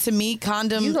 And so to me,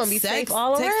 condom you're gonna be sex safe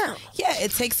all around. Yeah,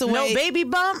 it takes away. No baby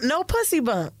bump, no pussy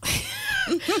bump.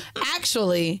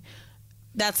 Actually,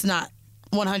 that's not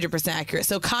 100% accurate.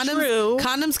 So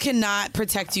condoms cannot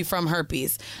protect you from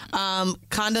herpes.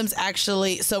 Condoms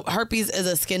actually, so herpes is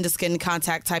a skin-to-skin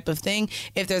contact type of thing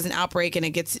if there's an outbreak and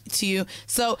it gets to you.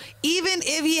 So even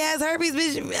if he has herpes,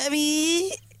 bitch, I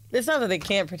mean... It's not that they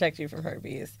can't protect you from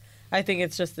herpes. I think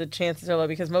it's just the chances are low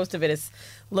because most of it is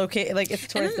located, like it's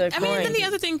towards the groin. And the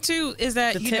other thing too is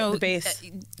that the base.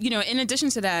 In addition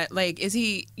to that, like, is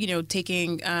he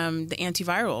taking the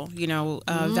antiviral?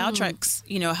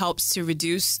 Valtrex, helps to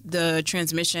reduce the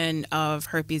transmission of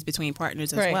herpes between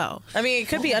partners as well. I mean, it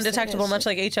could be undetectable, much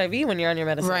like HIV when you're on your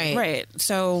medicine. Right.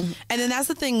 So, and then that's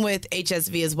the thing with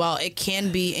HSV as well. It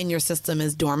can be in your system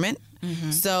as dormant.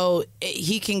 Mm-hmm. So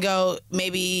he can go,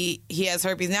 maybe he has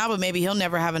herpes now, but maybe he'll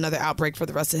never have another outbreak for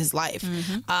the rest of his life.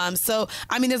 Mm-hmm. So,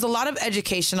 I mean, there's a lot of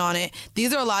education on it.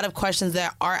 These are a lot of questions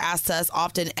that are asked to us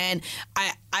often. And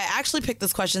I actually picked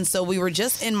this question. So we were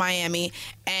just in Miami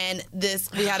and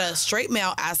we had a straight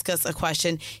male ask us a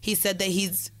question. He said that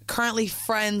he's currently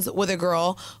friends with a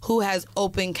girl who has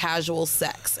open casual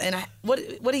sex. And what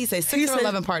did he say? 6 or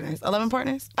 11 partners? 11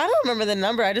 partners? I don't remember the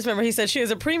number. I just remember he said she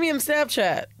has a premium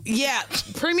Snapchat. Yeah,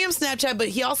 premium Snapchat. But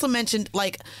he also mentioned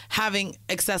like having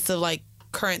excessive like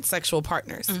current sexual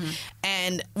partners. Mm-hmm.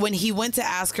 And when he went to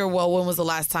ask her, well, when was the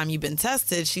last time you've been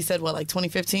tested? She said, what, like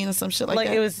 2015 or some shit like that?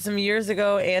 Like it was some years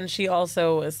ago. And she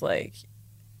also was like,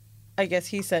 I guess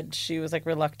he said she was like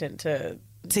reluctant to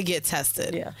get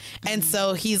tested. Yeah. And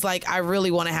so he's like, I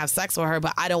really want to have sex with her,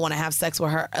 but I don't want to have sex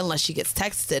with her unless she gets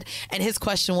tested. And his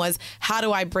question was, how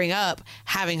do I bring up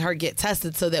having her get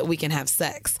tested so that we can have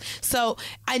sex? So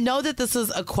I know that this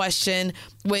is a question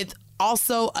with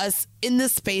also us in the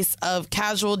space of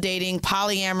casual dating,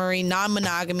 polyamory,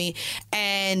 non-monogamy,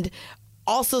 and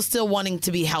also still wanting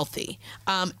to be healthy.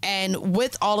 And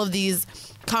with all of these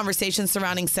conversations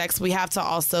surrounding sex, we have to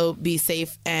also be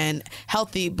safe and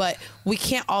healthy, but we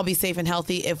can't all be safe and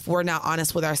healthy if we're not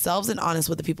honest with ourselves and honest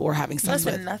with the people we're having sex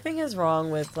with. Nothing is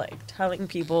wrong with like telling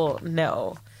people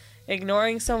no.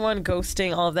 Ignoring someone,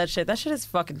 ghosting, all of that shit. That shit is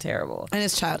fucking terrible. And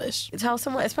it's childish. Tell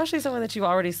someone, especially someone that you've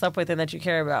already slept with and that you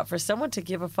care about, for someone to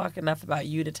give a fuck enough about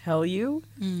you to tell you,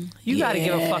 you got to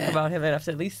give a fuck about him enough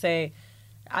to at least say,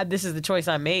 this is the choice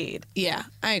I made. Yeah,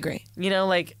 I agree.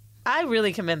 Like, I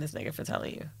really commend this nigga for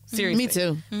telling you. Seriously. Me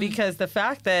too. Because the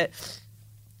fact that,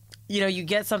 you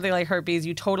get something like herpes,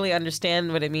 you totally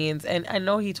understand what it means. And I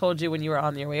know he told you when you were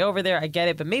on your way over there, I get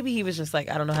it, but maybe he was just like,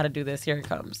 I don't know how to do this, here it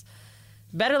comes.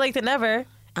 Better late than never.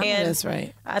 And that's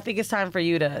right. I think it's time for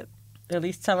you to at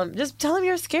least tell him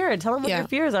you're scared. Tell him what your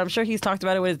fears are. I'm sure he's talked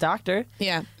about it with his doctor.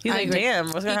 Yeah. He's like, damn,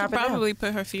 what's going to happen? Probably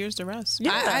put her fears to rest.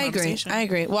 Yeah, I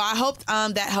agree. Well, I hope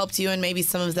that helped you and maybe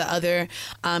some of the other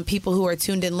people who are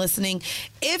tuned in listening.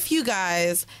 If you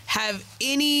guys have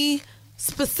any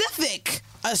specific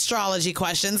astrology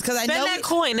questions, because I know that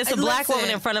coin. It's a black woman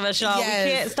in front of us, y'all. Yes.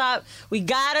 We can't stop. We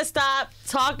gotta stop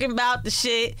talking about the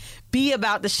shit. Be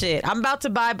about the shit. I'm about to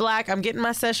buy black. I'm getting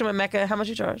my session with Mecca. How much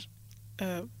you charge?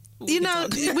 We can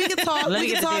talk. Let me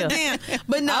get the deal. Damn.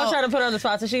 But no, I was trying to put her on the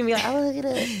spot so she can be like, I want to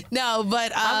get it. No,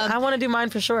 but I want to do mine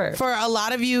for sure. For a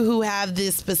lot of you who have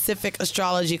these specific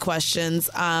astrology questions,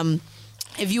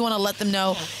 if you want to let them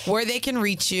know where they can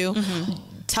reach you. Mm-hmm.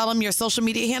 Tell them your social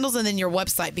media handles and then your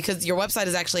website, because your website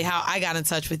is actually how I got in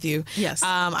touch with you. Yes.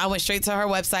 I went straight to her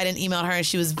website and emailed her, and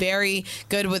she was very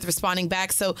good with responding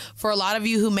back. So for a lot of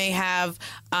you who may have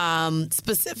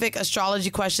specific astrology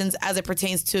questions as it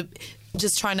pertains to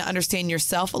just trying to understand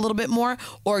yourself a little bit more,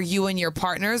 or you and your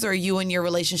partners, or you and your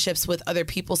relationships with other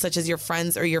people, such as your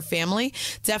friends or your family,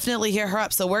 definitely hit her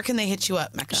up. So where can they hit you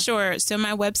up, Mecca? Sure. So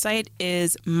my website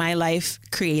is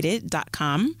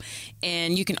mylifecreated.com.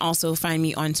 And you can also find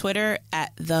me on Twitter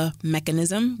at The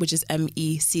Meccanism, which is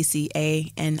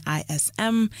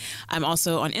MECCANISM. I'm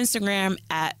also on Instagram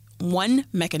at One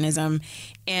Mechanism.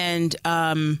 And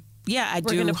yeah,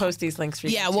 We're going to post these links for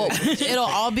you. Yeah, well, it'll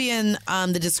all be in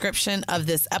the description of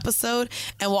this episode,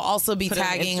 and we'll also be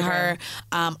tagging her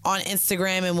on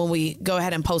Instagram and when we go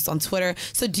ahead and post on Twitter.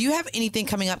 So do you have anything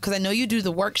coming up? Because I know you do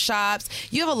the workshops.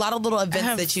 You have a lot of little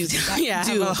events that you do. I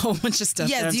have a whole bunch of stuff.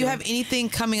 Yeah, do you have anything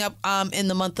coming up in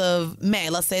the month of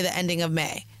May? Let's say the ending of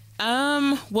May.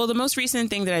 Well, the most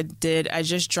recent thing that I did, I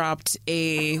just dropped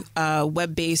a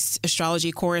web-based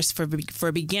astrology course for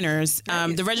beginners.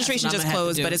 The registration just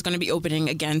closed, but it's going to be opening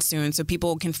again soon. So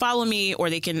people can follow me,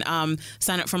 or they can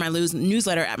sign up for my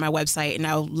newsletter at my website, and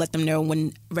I'll let them know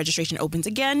when registration opens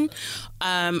again.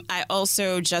 I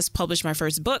also just published my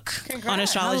first book on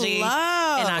astrology in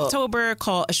October,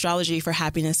 called Astrology for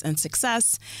Happiness and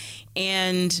Success.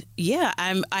 And yeah,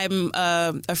 I'm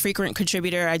a frequent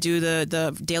contributor. I do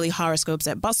the daily horoscopes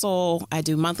at Bustle. I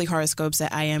do monthly horoscopes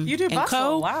at I Am. You do Bustle?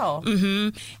 Co. Wow.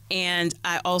 Mm-hmm. And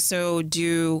I also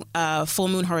do full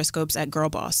moon horoscopes at Girl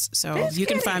Boss. So you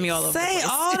can find me all over. Say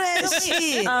all that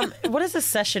shit. What does a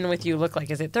session with you look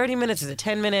like? Is it 30 minutes? Is it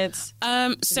 10 minutes?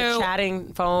 So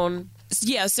chatting, phone.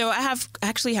 Yeah, so I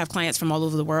actually have clients from all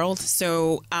over the world.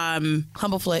 So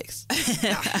humble flex.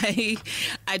 I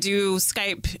do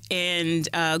Skype and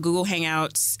Google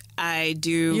Hangouts. I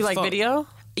do. You like video?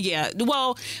 Yeah.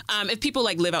 Well, if people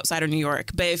live outside of New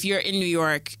York, but if you're in New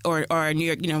York or New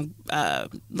York,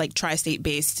 like tri-state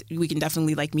based, we can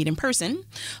definitely meet in person.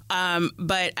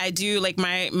 But I do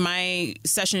my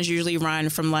sessions usually run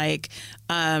from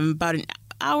about an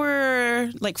hour,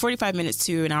 45 minutes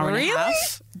to an hour and a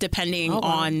half, depending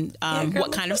on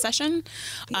what kind of session.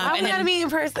 And then meet in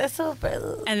person. That's so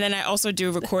fun. And then I also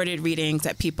do recorded readings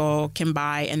that people can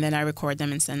buy, and then I record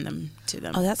them and send them to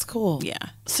them. Oh, that's cool. Yeah.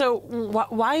 So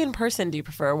why in person do you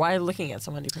prefer? Why looking at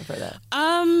someone do you prefer that?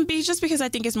 Just because I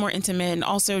think it's more intimate, and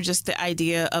also just the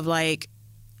idea of it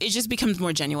just becomes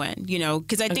more genuine,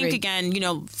 because I think, again,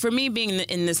 for me being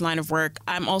in this line of work,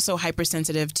 I'm also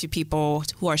hypersensitive to people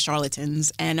who are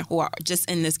charlatans and who are just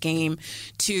in this game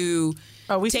to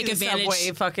take advantage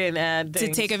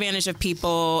of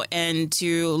people, and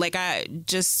to I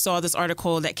just saw this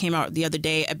article that came out the other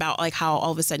day about how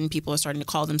all of a sudden people are starting to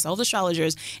call themselves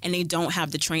astrologers and they don't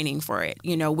have the training for it,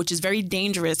 which is very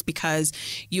dangerous, because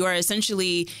you are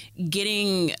essentially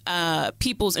getting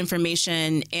people's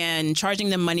information and charging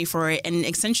them money for it, and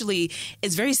essentially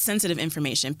it's very sensitive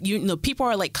information. People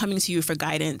are coming to you for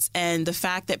guidance, and the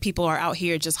fact that people are out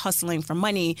here just hustling for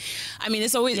money, I mean,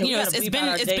 it's always it's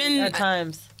been at times.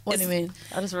 What do you mean?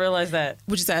 I just realized that.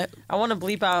 Which is that? I want to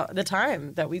bleep out the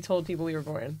time that we told people we were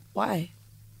born. Why?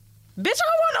 Bitch, I don't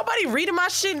want nobody reading my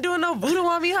shit and doing no voodoo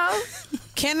on me, huh?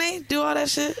 Can they do all that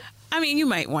shit? I mean, you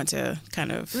might want to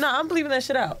kind of... No, I'm bleeping that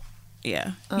shit out.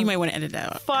 Yeah. You might want to edit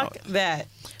that out. Fuck that.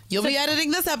 You'll be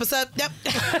editing this episode. Yep.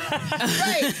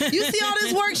 Right. You see all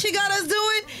this work she got us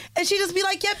doing? And she just be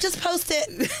like, yep, just post it.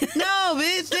 No,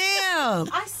 bitch, damn.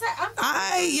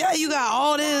 You got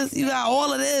all this. You got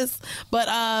all of this. But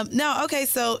no, okay,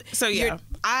 so yeah.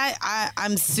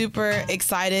 I'm super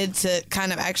excited to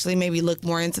kind of actually maybe look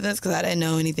more into this, because I didn't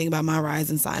know anything about my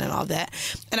rising sign and all that.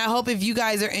 And I hope if you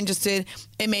guys are interested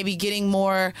in maybe getting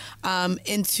more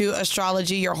into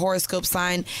astrology, your horoscope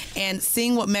sign, and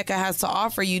seeing what Mecca has to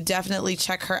offer, you definitely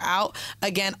check her out.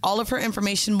 Again, all of her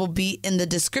information will be in the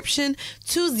description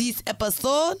to this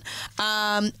episode.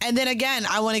 And then again,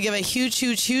 I want to give a huge,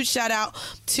 huge, huge shout out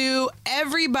to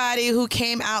everybody who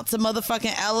came out to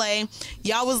motherfucking LA.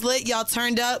 Y'all was lit. Y'all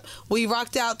turned up. We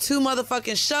rocked out 2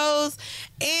 motherfucking shows,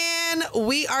 and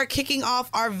we are kicking off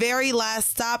our very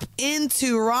last stop in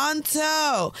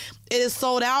Toronto. It is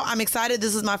sold out. I'm excited.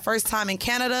 This is my first time in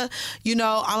Canada. I'm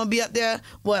gonna be up there.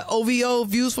 OVO,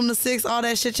 views from the 6, all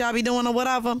that shit y'all be doing or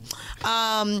whatever.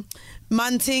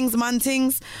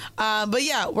 Muntings. But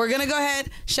yeah, we're gonna go ahead.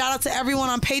 Shout out to everyone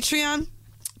on Patreon.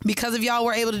 Because of y'all,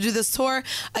 we're able to do this tour.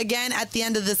 Again, at the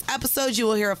end of this episode, you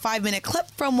will hear a 5-minute clip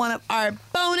from one of our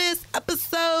bonus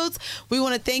episodes. We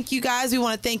want to thank you guys. We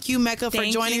want to thank you, Mecca, for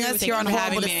joining us here on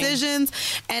Horrible Decisions.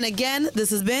 And again,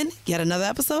 this has been yet another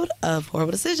episode of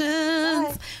Horrible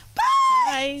Decisions.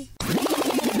 Bye.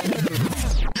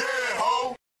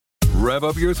 Rev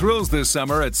up your thrills this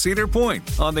summer at Cedar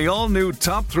Point on the all-new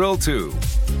Top Thrill 2.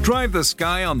 Drive the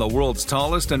sky on the world's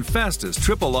tallest and fastest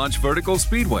triple-launch vertical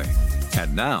speedway.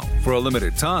 And now, for a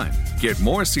limited time, get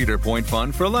more Cedar Point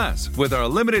fun for less with our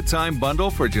limited time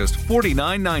bundle for just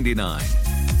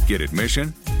 $49.99. Get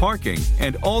admission, parking,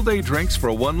 and all-day drinks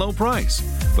for one low price.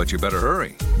 But you better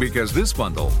hurry, because this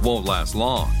bundle won't last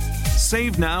long.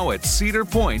 Save now at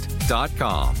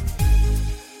cedarpoint.com.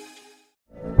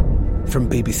 From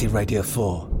BBC Radio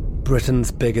 4,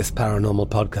 Britain's biggest paranormal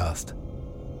podcast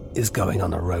is going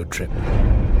on a road trip.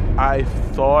 I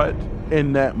thought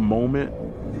in that moment,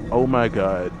 oh my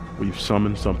God, we've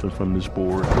summoned something from this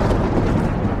board.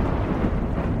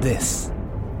 This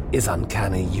is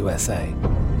Uncanny USA.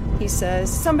 He says,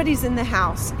 somebody's in the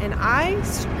house, and I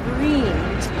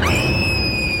screamed.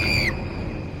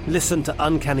 Listen to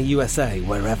Uncanny USA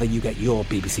wherever you get your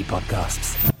BBC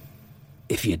podcasts,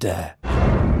 if you dare.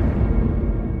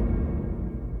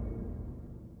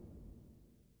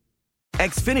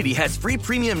 Xfinity has free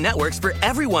premium networks for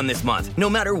everyone this month, no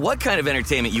matter what kind of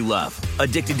entertainment you love.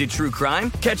 Addicted to true crime?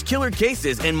 Catch killer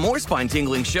cases and more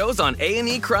spine-tingling shows on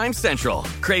A&E Crime Central.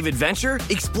 Crave adventure?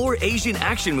 Explore Asian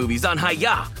action movies on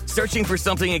Hi-YAH. Searching for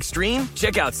something extreme?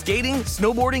 Check out skating,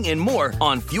 snowboarding, and more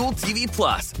on Fuel TV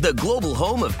Plus, the global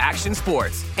home of action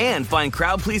sports. And find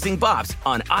crowd-pleasing bops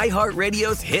on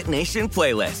iHeartRadio's Hit Nation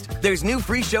playlist. There's new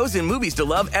free shows and movies to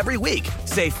love every week.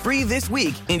 Say free this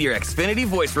week in your Xfinity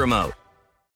voice remote.